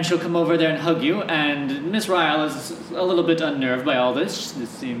Magnolia, and she'll come over there and hug you. And Miss Ryle is a little bit unnerved by all this. This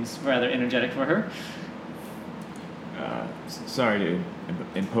seems rather energetic for her. Sorry to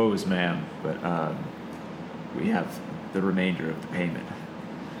impose, ma'am, but we have the remainder of the payment.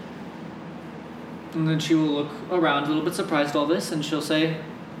 And then she will look around a little bit surprised at all this, and she'll say,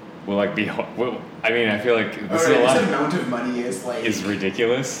 Will I mean, I feel like this this amount of money is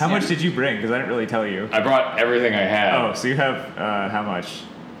ridiculous. How much did you bring? Because I didn't really tell you. I brought everything I had. Oh, so you have how much?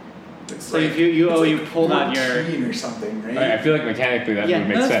 So if you pulled out your 14 or something, right? I feel like mechanically that would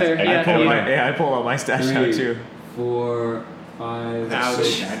make that's sense. fair. I pulled all my stash out too. 4, 5, Ouch.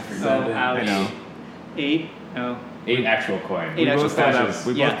 6, So 7. ouch. I know. 8. No. 8 actual coin. Eight actual both pulled out, stashes.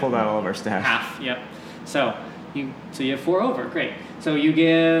 we both pulled out all of our stash. Half. Yep. So you have 4 over. Great. So you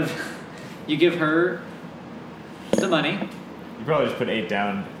give her the money. You probably just put 8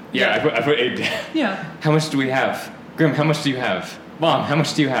 down. Yeah, I put 8 down. Yeah. How much do we have? Grim, how much do you have? Mom, how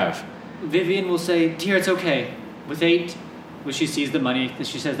much do you have? Vivian will say, "Dear, it's okay. With 8, when she sees the money,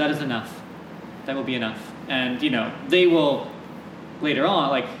 she says that is enough. That will be enough." And they will later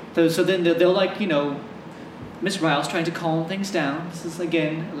on so then they'll Miss Ryle's trying to calm things down. This is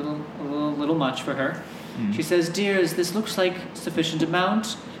again a little much for her. Mm. She says, "Dears, this looks like sufficient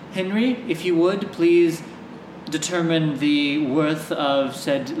amount. Henry, if you would please determine the worth of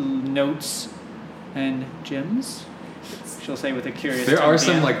said notes and gems." She'll say with a curious. There tone are at the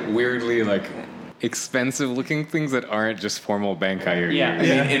some end. weirdly expensive-looking things that aren't just formal Bankai Yeah. I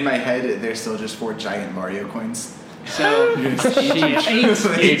ears. mean, in my head, they're still just 4 giant Mario coins. So Eight giant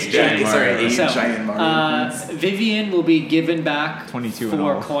Sorry, Mario. 8 So, giant Mario coins. Vivian will be given back 22 in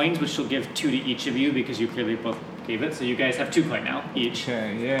 4 all. coins, which she'll give 2 to each of you because you clearly both gave it. So you guys have 2 coin now each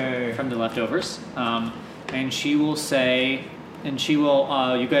Okay, yay. from the leftovers. And she will say,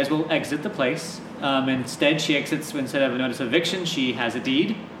 you guys will exit the place. Instead, she exits, instead of a notice of eviction, she has a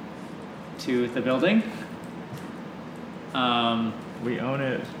deed to the building. We own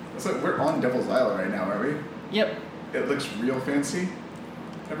it. So we're on Devil's Isle right now, aren't we? Yep. It looks real fancy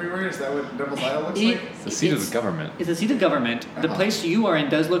everywhere. Is that what Devil's Isle looks It- like? It's the seat of the government. It's a seat of government. The Uh-huh. place you are in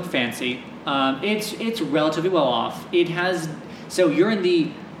does look fancy. It's relatively well off. It has so you're in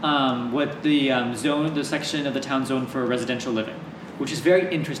the zone, the section of the town zone for residential living, which is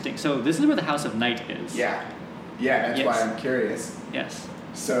very interesting. So this is where the House of Night is. Yeah. Yeah, that's Yes. why I'm curious. Yes.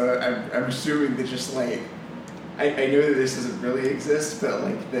 So I'm assuming that just like I know that this doesn't really exist, but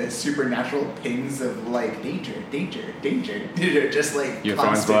like the supernatural pings of like danger, just like Your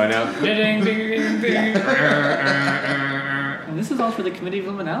phone's constant. blowing up. Ding, ding, ding, ding. And this is all where the Committee of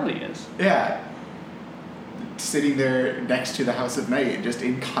Illuminati is. Yeah. Sitting there next to the House of Night, just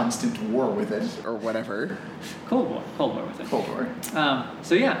in constant war with it, or whatever. Cold War with it. Cold War.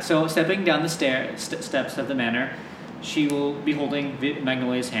 So stepping down the steps of the manor, she will be holding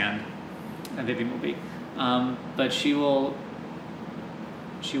Magnolia's hand, and Vivian will be. But she will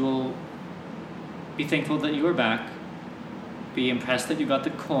be thankful that you are back, be impressed that you got the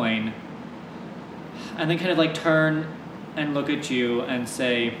coin, and then kind of like turn and look at you and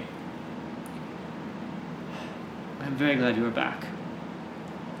say, I'm very glad you are back.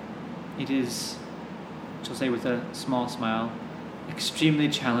 It is, she'll say with a small smile, extremely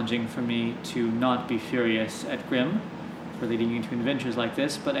challenging for me to not be furious at Grimm for leading you into adventures like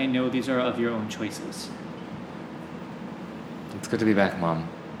this, but I know these are of your own choices. It's good to be back, Mom.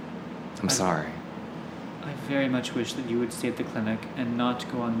 I'm sorry. I very much wish that you would stay at the clinic and not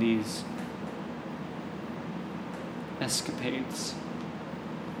go on these escapades.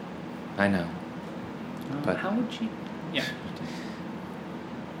 I know. But- how would you? Yeah.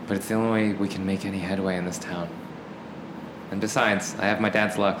 But it's the only way we can make any headway in this town. And besides, I have my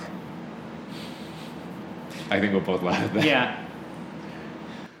dad's luck. I think we'll both laugh at that. Yeah.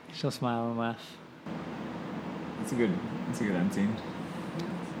 She'll smile and laugh. It's a good end scene.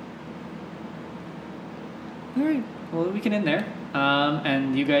 All right. Well, we can end there.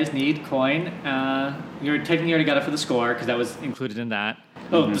 And you guys need coin. You're technically already got it for the score because that was included in that.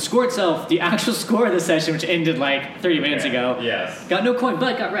 Oh, the score itself, the actual score of the session, which ended like 30 minutes ago, Yes. got no coin,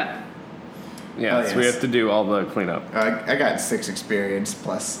 but got rep. Yeah, Oh, so we yes. have to do all the cleanup. I got 6 experience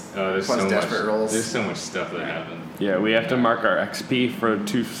plus Oh, there's plus so desperate much. rolls. There's so much stuff that happened. Yeah, we have to mark our XP for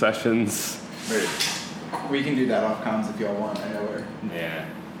 2 sessions. Wait, we can do that off comms if y'all want. I know where. Yeah.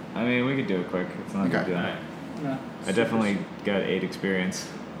 I mean, we could do it quick. It's not a big Okay. deal. Alright. I definitely got 8 experience.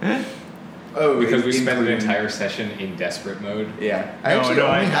 Oh, Because we spent an including- entire session in desperate mode. Yeah, I actually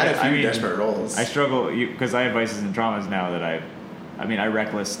only had a few I mean, desperate rolls. I struggle because I have vices and traumas now that I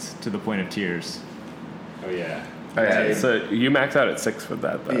reckless to the point of tears. Oh yeah. Oh, yeah, Yeah. so you max out at 6 with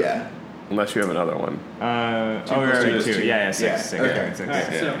that, though. Yeah. Unless you have another one. Oh, plus we're already two is 2. two. Yeah, 6. Yeah, 6. okay. Okay. 6. All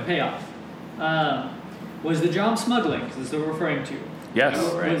right, so payoff. Was the job smuggling? Because that's what we're referring to. Yes.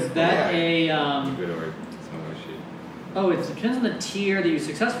 Oh, right. Was that a? Good or some other shit. Oh, it depends on the tier that you're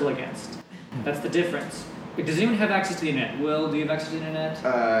successful against. That's the difference. Does anyone have access to the internet? Will, do you have access to the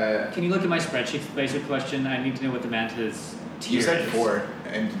internet? Can you look at my spreadsheet? Basic question. I need to know what the manta's tier You said is. 4,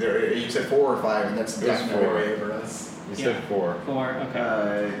 and you said 4 or 5, and that's It was definitely 4. way over us. You said 4. 4.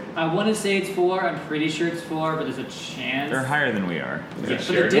 Okay. I want to say it's 4. I'm pretty sure it's 4, but there's a chance. They're higher than we are. Yeah, but the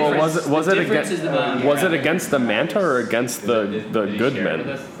Sure. difference. Well, was the it difference against is about. was it against the Manta or against the Did you share with Goodmen?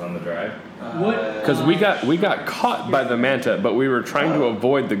 us? It's on the drive. What? Because we got caught by the Manta, but we were trying to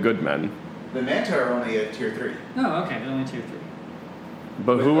avoid the Goodmen. The Manta are only at tier 3. Oh, okay. There's only 2 or 3.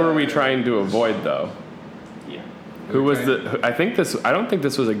 But who were we trying to avoid though? Yeah. Who was the? I don't think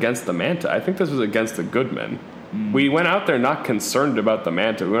this was against the Manta. I think this was against the Goodmen. We went out there not concerned about the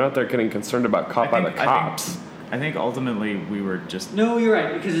Manta. We went out there getting concerned about caught by the cops. I think ultimately we were just. No, you're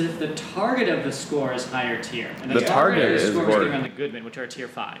right, because if the target of the score is higher tier, and The target of the is score work. sitting on the Goodman, which are tier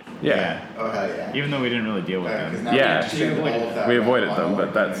 5. Yeah. Oh, hell yeah. Even though we didn't really deal with Because them. now Yeah. we understand You avoided all of that We about avoided them, modeling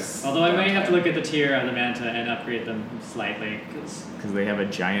but that's- is- Although I may have to look at the tier of the Manta and upgrade them slightly, because Because they have a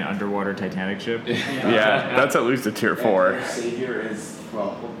giant underwater Titanic ship. Yeah, that's at least a tier 4. Their savior is,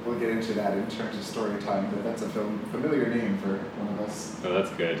 well, we'll get into that in terms of story time, but that's a familiar name for one of us. Oh, that's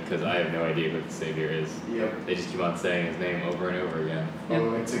good because I have no idea who the savior is. Yep. They just keep on saying his name over and over again.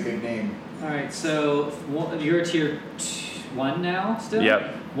 Following it's a good name. All right, so you're tier 1 now still?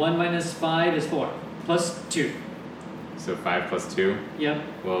 Yep. 1 minus 5 is 4. Plus 2. So 5 plus 2. Yep.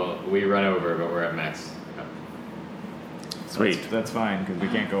 Well, we run over, but we're at max. Sweet. That's fine because we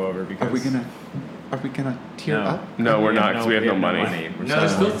can't go over because. Are we gonna tier No. up? No, we're We not have because we have no money. We're No,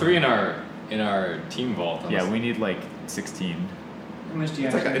 there's sorry. still 3 in our team vault. Yeah, we need like 16. How much do you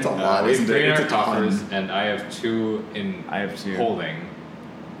It's like actually it's a need? lot, we have isn't 3 it? in It's our a ton. coffers, and I have 2 in I have 2. holding.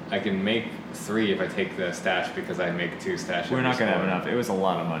 I can make 3 if I take the stash because I make 2 stash. We're every not gonna have score. enough. It was a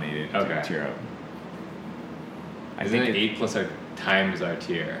lot of money to Okay. tier up. I Isn't think it 8 plus our times our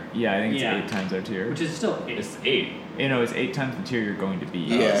tier? Yeah, I think it's Yeah. 8 times our tier. Which is still 8. It's 8. You know, it's 8 times the tier you're going to be.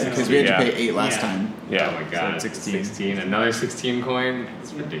 Yeah, because we had to pay 8 last Yeah. time. Yeah. Oh my god. So 16. 16. Another 16 coin?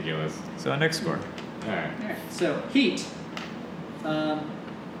 It's ridiculous. So next score. Alright. Alright, so heat.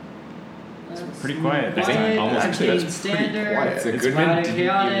 pretty quiet. I think almost- Actually, that's pretty standard. quiet. It's a It's good Loud one. and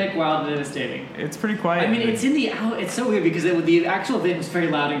chaotic, wild and devastating. It's pretty quiet. I mean, it's in the out. It's so weird because the actual event was very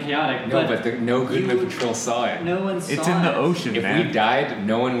loud and chaotic. No, but no Goodman you- Patrol saw it. no one saw It's in the it. ocean, If man. we died,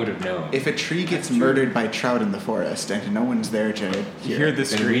 no one would have known. If a tree gets murdered by trout in the forest and no one's there to you hear hear it, the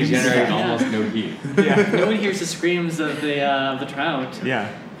then we screams. generate Yeah. almost no heat. Yeah. No one hears the screams of the trout. Yeah.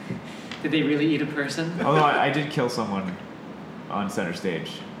 Did they really eat a person? Although I did kill someone on center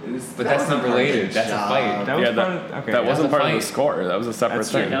stage. But that's not related. That's a fight. That was Yeah, part of, okay. That wasn't a part of the fight. score. That was a separate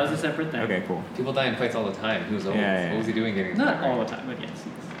That's thing. That was a separate thing. Okay, cool. People die in fights all the time. Who's old? Yeah, yeah, What was he doing getting Not attacked? all the time, but yes.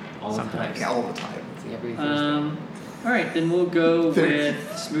 All the time. Sometimes. all the time. See, every Thursday. All right, then we'll go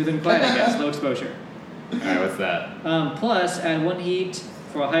with smooth and quiet, I guess. Low exposure. Alright, what's that? Plus, add 1 heat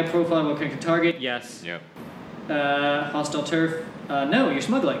for a high profile volcanic target. Yes. Yep. Hostile turf. No, you're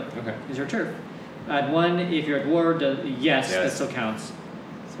smuggling. Okay. Is your turf. Add 1 if you're at war. Yes, that Yes. still counts.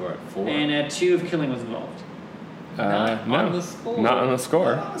 So we're at 4. And add 2 if killing was involved. Not no, on the score. not on the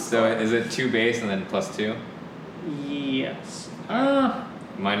score. So is it 2 base and then plus 2? Yes.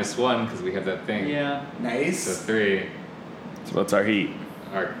 Minus 1 because we have that thing. Yeah. So Nice. 3. So what's our heat?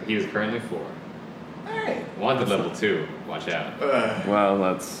 Our heat is currently 4. Alright. Wanted level 2. Watch out. Well,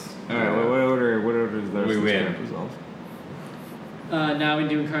 that's. Alright, what order is there? We win. Now we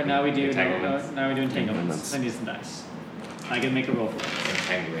do Entanglements. now we do entanglements. Entanglements. I need some dice. I can make a roll for it.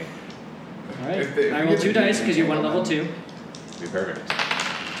 Entangling. All right. If I we roll get 2 to dice because you're 1 at level 2. Be perfect.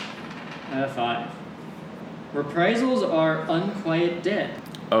 5. Reprisals are unquiet dead.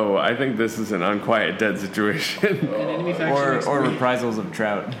 Oh, I think this is an unquiet dead situation. An enemy faction makes Or reprisals of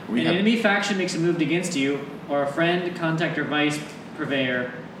trout. an enemy faction makes a move against you, or a friend, contact, or vice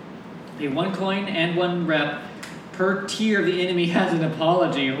purveyor. Pay 1 coin and 1 rep per tier of the enemy has an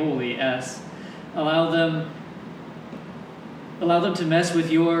apology. Holy S. Allow them to mess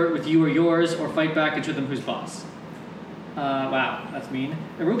with you or yours, or fight back and show them who's boss. Wow, that's mean.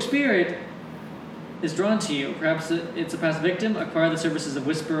 A rogue spirit is drawn to you. Perhaps it's a past victim. Acquire the services of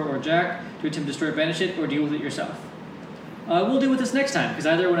Whisperer or Jack to attempt to destroy or banish it, or deal with it yourself. We'll deal with this next time, because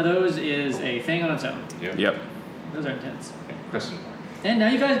either one of those is a thing on its own. Yep. Those are intense. Okay, question mark. And now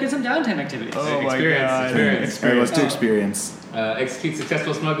you guys get some downtime activities. Oh my Experience, god. experience. Alright, let's do experience. Execute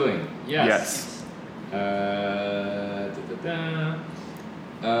successful smuggling. Yes.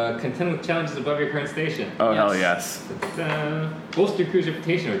 Contend with challenges above your current station. Oh, Yes. hell yes. Bolster your crew's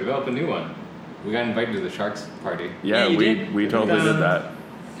reputation or develop a new one. We got invited to the Sharks party. Yeah, you we did. totally did that.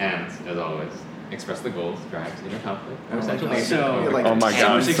 And, as always, express the goals, drives, inner conflict, Oh or my essential God. nature. So- Like Oh my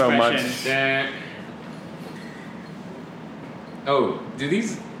god, Endless so much. expression. Oh,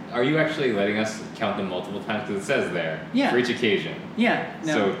 are you actually letting us count them multiple times? Because it says there. Yeah. For each occasion. Yeah,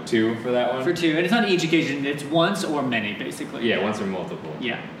 no. So 2 for that one? For 2. And it's not each occasion, it's once or many, basically. Yeah, once or multiple.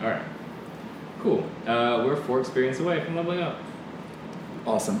 Yeah. Alright. Cool. We're 4 experience away from leveling up.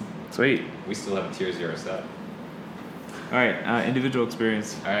 Awesome. Sweet. We still have a tier 0 set. Alright, individual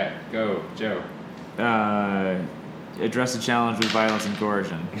experience. Alright, go, Joe. Address a challenge with violence and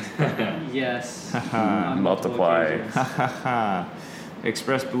coercion. Yes. Haha. On multiple Multiply. occasions. Ha ha.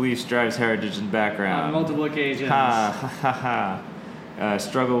 Express beliefs drives heritage and On background. multiple occasions. Ha ha ha ha.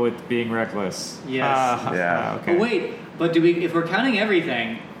 Struggle with being reckless. Yes. Ha, ha, Yeah. ha, okay. But wait, but if we're counting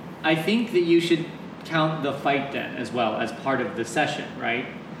everything, I think that you should count the fight then as well as part of the session, right?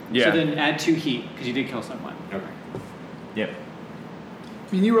 Yeah. So then add 2 heat, because you did kill someone. Okay. Yep.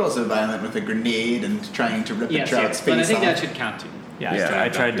 I mean, you were also violent with a grenade and trying to rip Yes, the trout's yes. But I face think off. that should count too. Yeah, Yeah. I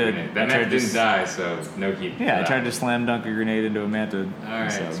tried to. That I map tried didn't to. die, so no heat. Yeah, I tried to slam dunk a grenade into a manta.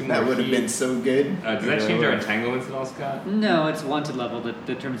 Alright, so. 2 That more would have heat. been so good. Does that change our entanglements at all, Scott? No, it's wanted level that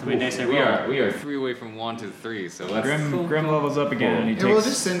determines how many dice I roll. We are 3 away from wanted 3, so let's. Grim levels up again, and he Yeah, we'll takes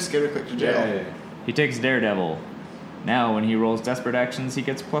just send Skitterclick to jail. Yeah. he takes Daredevil. Now, when he rolls desperate actions, he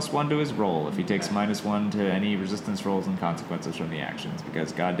gets +1 to his roll if he takes -1 to any resistance rolls and consequences from the actions,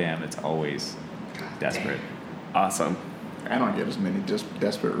 because goddamn, it's always desperate. Awesome. I don't get as many just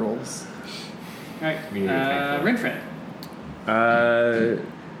desperate rolls. All right, Me neither, thankfully. Renfred.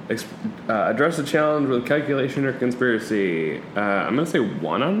 Address a challenge with calculation or conspiracy. I'm going to say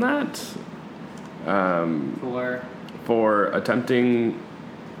 1 on that. For attempting,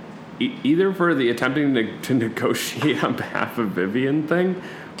 either for the attempting to negotiate on behalf of Vivian thing,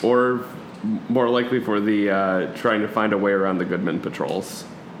 or more likely for the trying to find a way around the Goodman patrols.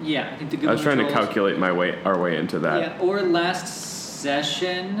 Yeah, I think the Goodman I was trying patrols, to calculate our way into that. Yeah, or last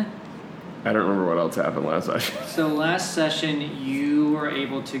session. I don't remember what else happened last session. So last session you were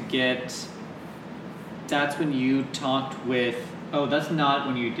able to get. That's when you talked with. Oh, that's not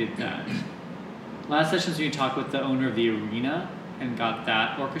when you did that. Last session is when you talked with the owner of the arena and got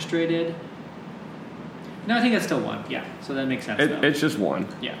that orchestrated. No, I think that's still 1. Yeah, so that makes sense. Though. It's just 1.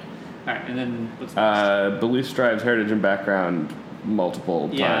 Yeah. All right, and then what's next? Belief drives heritage and background multiple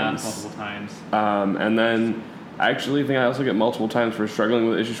times. Yeah, multiple times. And then I actually think I also get multiple times for struggling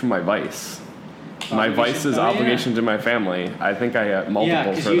with issues from my vice. My vice is obligation to my family. I think I get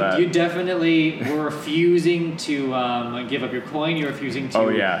multiple for that. You definitely were refusing to give up your coin. You're refusing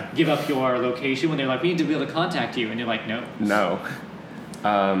to give up your location when they're like, we need to be able to contact you. And you're like, no. No.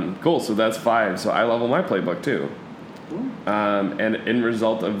 Cool, so that's 5. So I level my playbook too. And in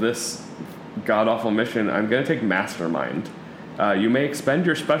result of this god-awful mission, I'm going to take Mastermind. You may expend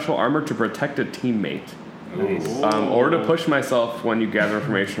your special armor to protect a teammate. Or to push myself when you gather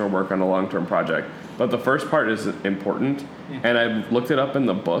information or work on a long-term project. But the first part is important, and I looked it up in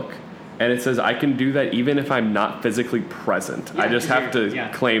the book, and it says I can do that even if I'm not physically present. I just have to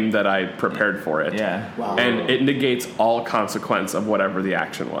claim that I prepared for it. Yeah. Wow. And it negates all consequence of whatever the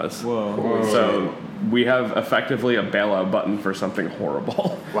action was. Whoa. So we have effectively a bailout button for something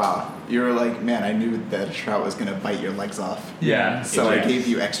horrible. Wow. You were like, man, I knew that a trout was going to bite your legs off. Yeah. So I gave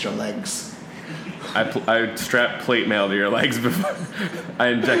you extra legs. I strapped plate mail to your legs before I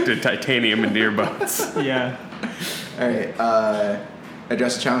injected titanium into your bones. Yeah. All right.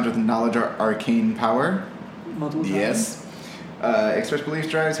 Address a challenge with knowledge or arcane power. Multiple times. Yes. Express beliefs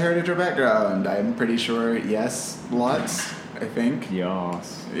drives heritage or background. I'm pretty sure yes. Lots, I think.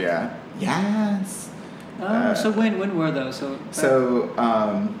 Yes. Yeah. Yes. So when were those? So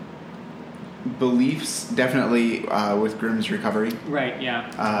beliefs definitely with Grimm's recovery. Right. Yeah.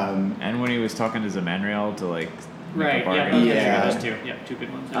 And when he was talking to Zamanriel to like make Right. a bargain. Yeah. Yeah. Those 2. Yeah. 2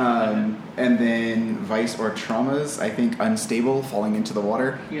 good ones. And then vice or traumas. I think unstable, falling into the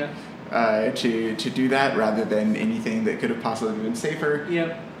water. Yeah. To do that rather than anything that could have possibly been safer.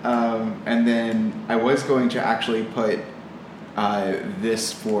 Yep. And then I was going to actually put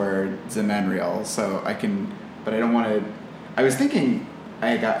this for Zamanriel, so I can, but I don't want to. I was thinking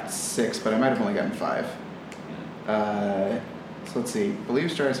I got 6, but I might have only gotten 5. So let's see.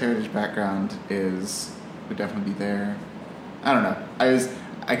 Believe Star's heritage background would definitely be there. I don't know.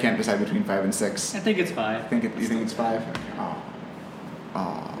 I can't decide between 5 and 6. I think it's 5. You think it's 5? Oh.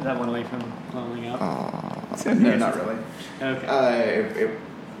 Is that one away from leveling up? No, not really. Okay.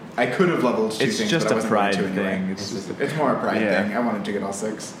 I could have leveled 2 It's things, just but I a wasn't pride going to anyway. thing. It's more a pride Yeah. thing. I wanted to get all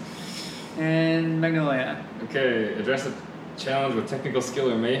 6. And Magnolia. Okay, address a challenge with technical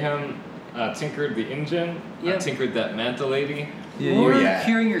skill or mayhem. Tinkered the engine. Yep. Tinkered that manta lady. Or yeah.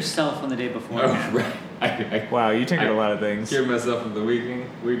 curing yourself on the day before. Oh, right. I Wow, you tinkered a lot of things. cured myself of the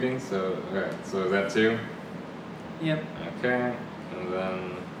weeping, so, alright, so is that 2? Yep. Okay, and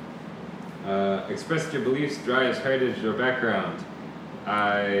then express your beliefs, drives, heritage, or background.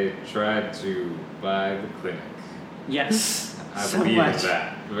 I tried to buy the clinic. Yes. I so believe much. in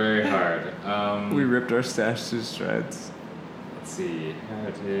that very hard. We ripped our stash to shreds. Let's see,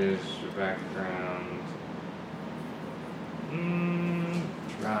 heritage, or background.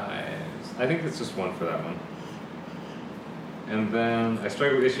 Drives. I think it's just 1 for that one. And then I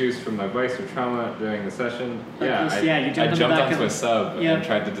struggled with issues from my vice or trauma during the session. You I jumped jumped back onto of a sub Yep. and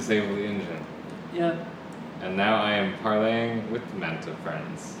tried to disable the engine. Yep. And now I am parlaying with Manta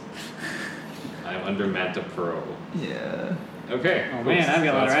friends. I'm under Manta Pro. Yeah. Okay. Oh cool. man, I've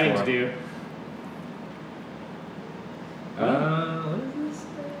got a lot of That's writing 4. to do. What is this?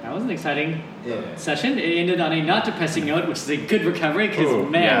 That was an exciting Yeah. session. It ended on a not depressing note, which is a good recovery because Ooh,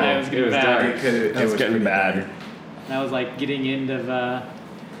 man, yeah, that was it getting was bad. dark. It was getting pretty bad. That was like getting into the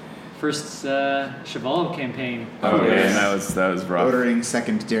first Cheval campaign. Oh man, yes. that was rough. Ordering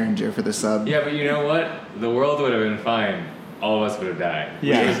second Derringer for the sub. Yeah, but you know what? The world would have been fine. All of us would have died.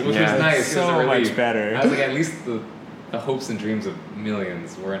 Yeah. Which was Yeah. nice. So it was a relief. much better. I was like, at least the hopes and dreams of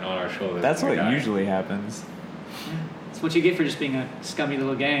millions weren't on our shoulders. That's when we what died. usually happens. That's what you get for just being a scummy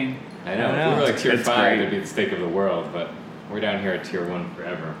little gang. I know. I If know. we were like tier It's 5, great. it'd be the stake of the world, but we're down here at tier 1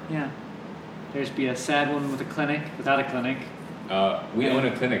 forever. Yeah. There's be a sad woman with a clinic, without a clinic. We own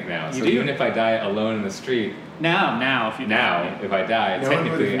a clinic now, You so do? even if I die alone in the street, Now, if you if I die, No one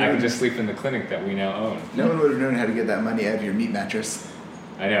technically would've I known. can just sleep in the clinic that we now own. No one would have known how to get that money out of your meat mattress.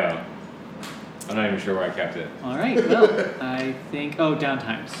 I know. I'm not even sure where I kept it. All right. Well, I think. Oh,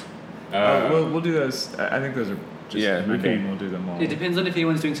 downtimes. We'll do those. I think those are just Yeah, we mundane. can- We'll do them all. It depends on if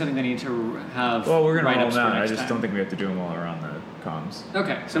anyone's doing something they need to have. Well, we're gonna roll write-ups them for out. I next just time. don't think we have to do them all around the comms.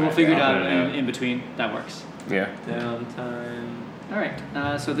 Okay, so we'll Alright, figure it I'll out put it out. in between. That works. Yeah. Downtime. All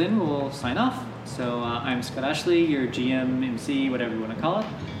right. So then we'll sign off. So I'm Scott Ashley, your GM, MC, whatever you want to call it.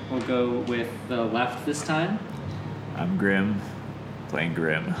 We'll go with the left this time. I'm Grim, playing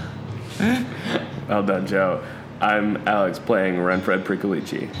Grim. Well done, Joe. I'm Alex playing Renfred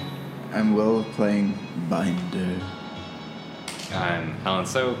Pricolici. I'm Will playing Binder. I'm Alan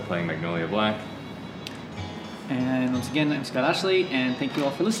So, playing Magnolia Black. And once again, I'm Scott Ashley, and thank you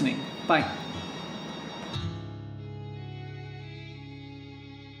all for listening. Bye.